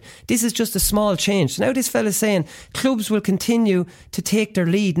used to it. This is just a small change. So now this fella's saying clubs will continue to take their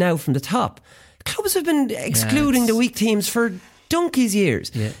lead now from the top. Clubs have been excluding the weak teams for donkey's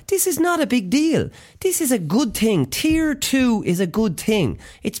years. This is not a big deal. This is a good thing. Tier 2 is a good thing.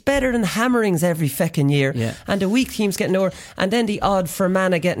 It's better than hammerings every feckin' year, and the weak teams getting over, and then the odd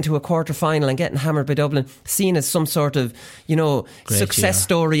Fermanagh getting to a quarter final and getting hammered by Dublin, seen as some sort of, great success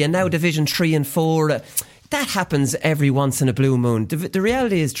story, and now Division 3 and 4. That happens every once in a blue moon. The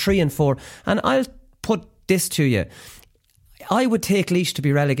reality is 3 and 4, and I'll this to you. I would take Laois to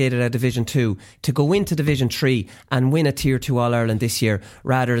be relegated out of Division 2 to go into Division 3 and win a Tier 2 All-Ireland this year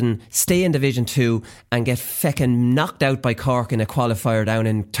rather than stay in Division 2 and get feckin' knocked out by Cork in a qualifier down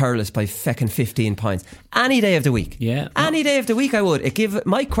in Thurles by feckin' 15 points. Any day of the week. Yeah. Any day of the week I would. It give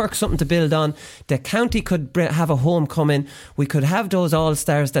Mike Quirk something to build on. The county could have a homecoming. We could have those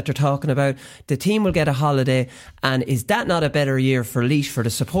All-Stars that they're talking about. The team will get a holiday. And is that not a better year for Laois, for the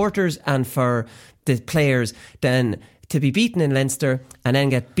supporters and for the players than to be beaten in Leinster and then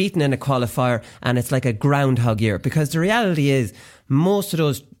get beaten in a qualifier, and it's like a groundhog year? Because the reality is most of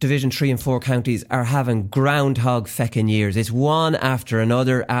those Division 3 and 4 counties are having groundhog feckin' years. It's one after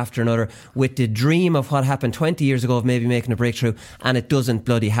another with the dream of what happened 20 years ago of maybe making a breakthrough, and it doesn't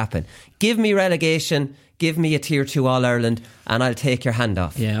bloody happen. Give me relegation, give me a Tier 2 All-Ireland, and I'll take your hand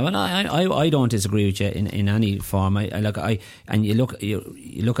off. Yeah, well, I don't disagree with you in any form. You look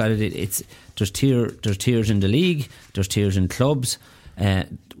at it. It's there's tiers in the league, there's tiers in clubs,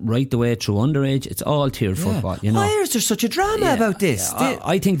 right the way through underage. It's all tiered football. You know, why is there such a drama about this?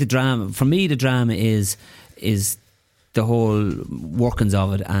 I think the drama, for me, the drama is the whole workings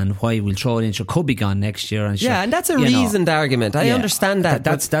of it and why we'll throw it in. Sure, could be gone next year. And and that's a reasoned argument. I understand that.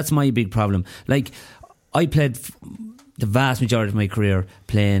 That's my big problem. Like, I played the vast majority of my career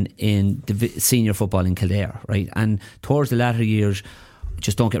playing in the senior football in Kildare, right? And towards the latter years,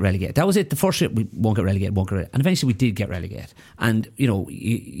 just don't get relegated. That was it. The first year, we won't get relegated. And eventually we did get relegated. And, you know,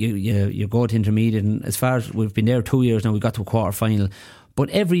 you go to intermediate, and as far as we've been there 2 years now, we got to a quarter final. But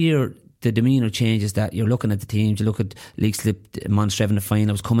every year, the demeanour changes. That you're looking at the teams, you look at League Slip, Munster in the final.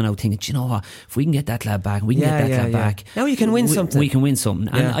 I was coming out thinking, do you know what? If we can get that lad back, we can get that lad back. Now you can win something. We can win something.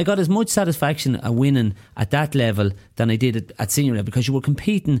 And I got as much satisfaction at winning at that level than I did at senior level, because you were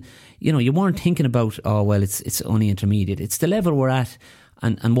competing. You know, you weren't thinking about, oh well, it's only intermediate. It's the level we're at.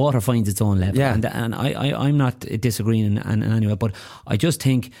 And water finds its own level. Yeah. And I'm not disagreeing in any way, but I just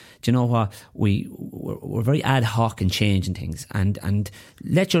think, do you know what, we're very ad hoc in changing things, and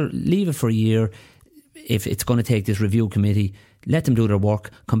leave it for a year. If it's going to take this review committee, let them do their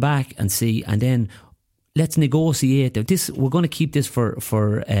work, come back and see, and then let's negotiate. We're going to keep this for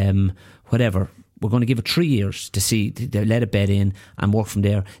whatever. We're going to give it 3 years to let it bed in and work from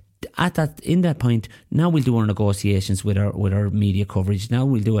there. In that point, now we'll do our negotiations with our media coverage. Now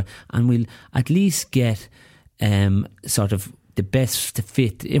we'll do it, and we'll at least get sort of the best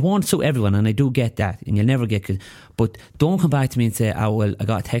fit. It won't suit everyone, and I do get that, and you'll never get good. But don't come back to me and say, "Oh well, I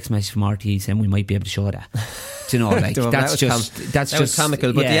got a text message from RTE saying we might be able to show that." Do you know, like that's just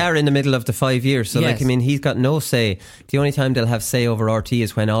comical. But they are in the middle of the 5 years, so like, I mean, he's got no say. The only time they'll have say over RTE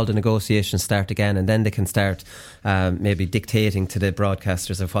is when all the negotiations start again, and then they can start maybe dictating to the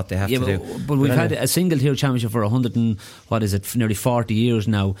broadcasters of what they have to do. But we've had a single tier championship for nearly 40 years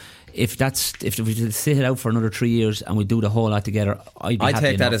now. If we sit it out for another 3 years and we do the whole lot together, I'd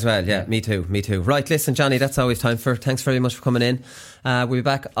take that as well. Yeah, me too. Right, listen, Johnny, that's always time for. Thanks very much for coming in. We'll be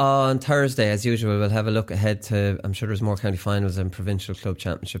back on Thursday as usual. We'll have a look ahead to, I'm sure there's more county finals and provincial club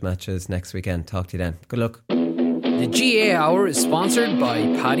championship matches next weekend. Talk to you then. Good luck. The GA Hour is sponsored by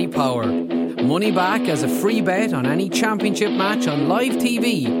Paddy Power. Money back as a free bet on any championship match on live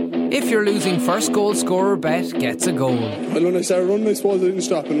TV. If you're losing, first goal scorer bet gets a goal. Well, when I started running, I suppose I didn't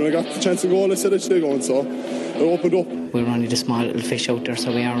stop, and when I got the chance to goal, I said I should go, and so I opened up. We're only the small little fish out there,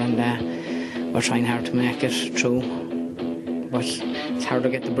 so we are, and we're trying hard to make it through. But it's hard to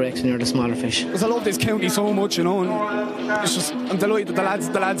get the breaks when you're the smaller fish. Because I love this county so much, you know, and it's just, I'm delighted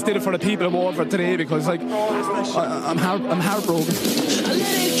that the lads did it for the people I'm over today, because like I'm heartbroken. I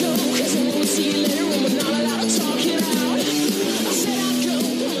let it go, 'cause I won't see you later when we're not allowed to talk it out. I said I'd go,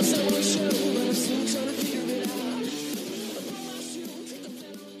 but I said I wasn't sure, but I'm still trying to figure it out.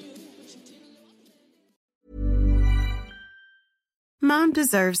 Mom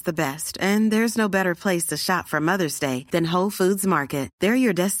deserves the best, and there's no better place to shop for Mother's Day than Whole Foods Market. They're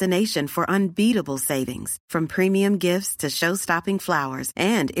your destination for unbeatable savings, from premium gifts to show-stopping flowers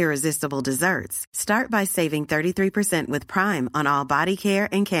and irresistible desserts. Start by saving 33% with Prime on all body care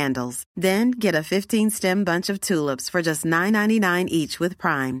and candles. Then get a 15-stem bunch of tulips for just $9.99 each with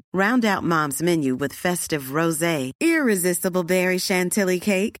Prime. Round out Mom's menu with festive rosé, irresistible berry chantilly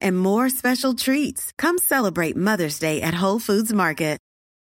cake, and more special treats. Come celebrate Mother's Day at Whole Foods Market.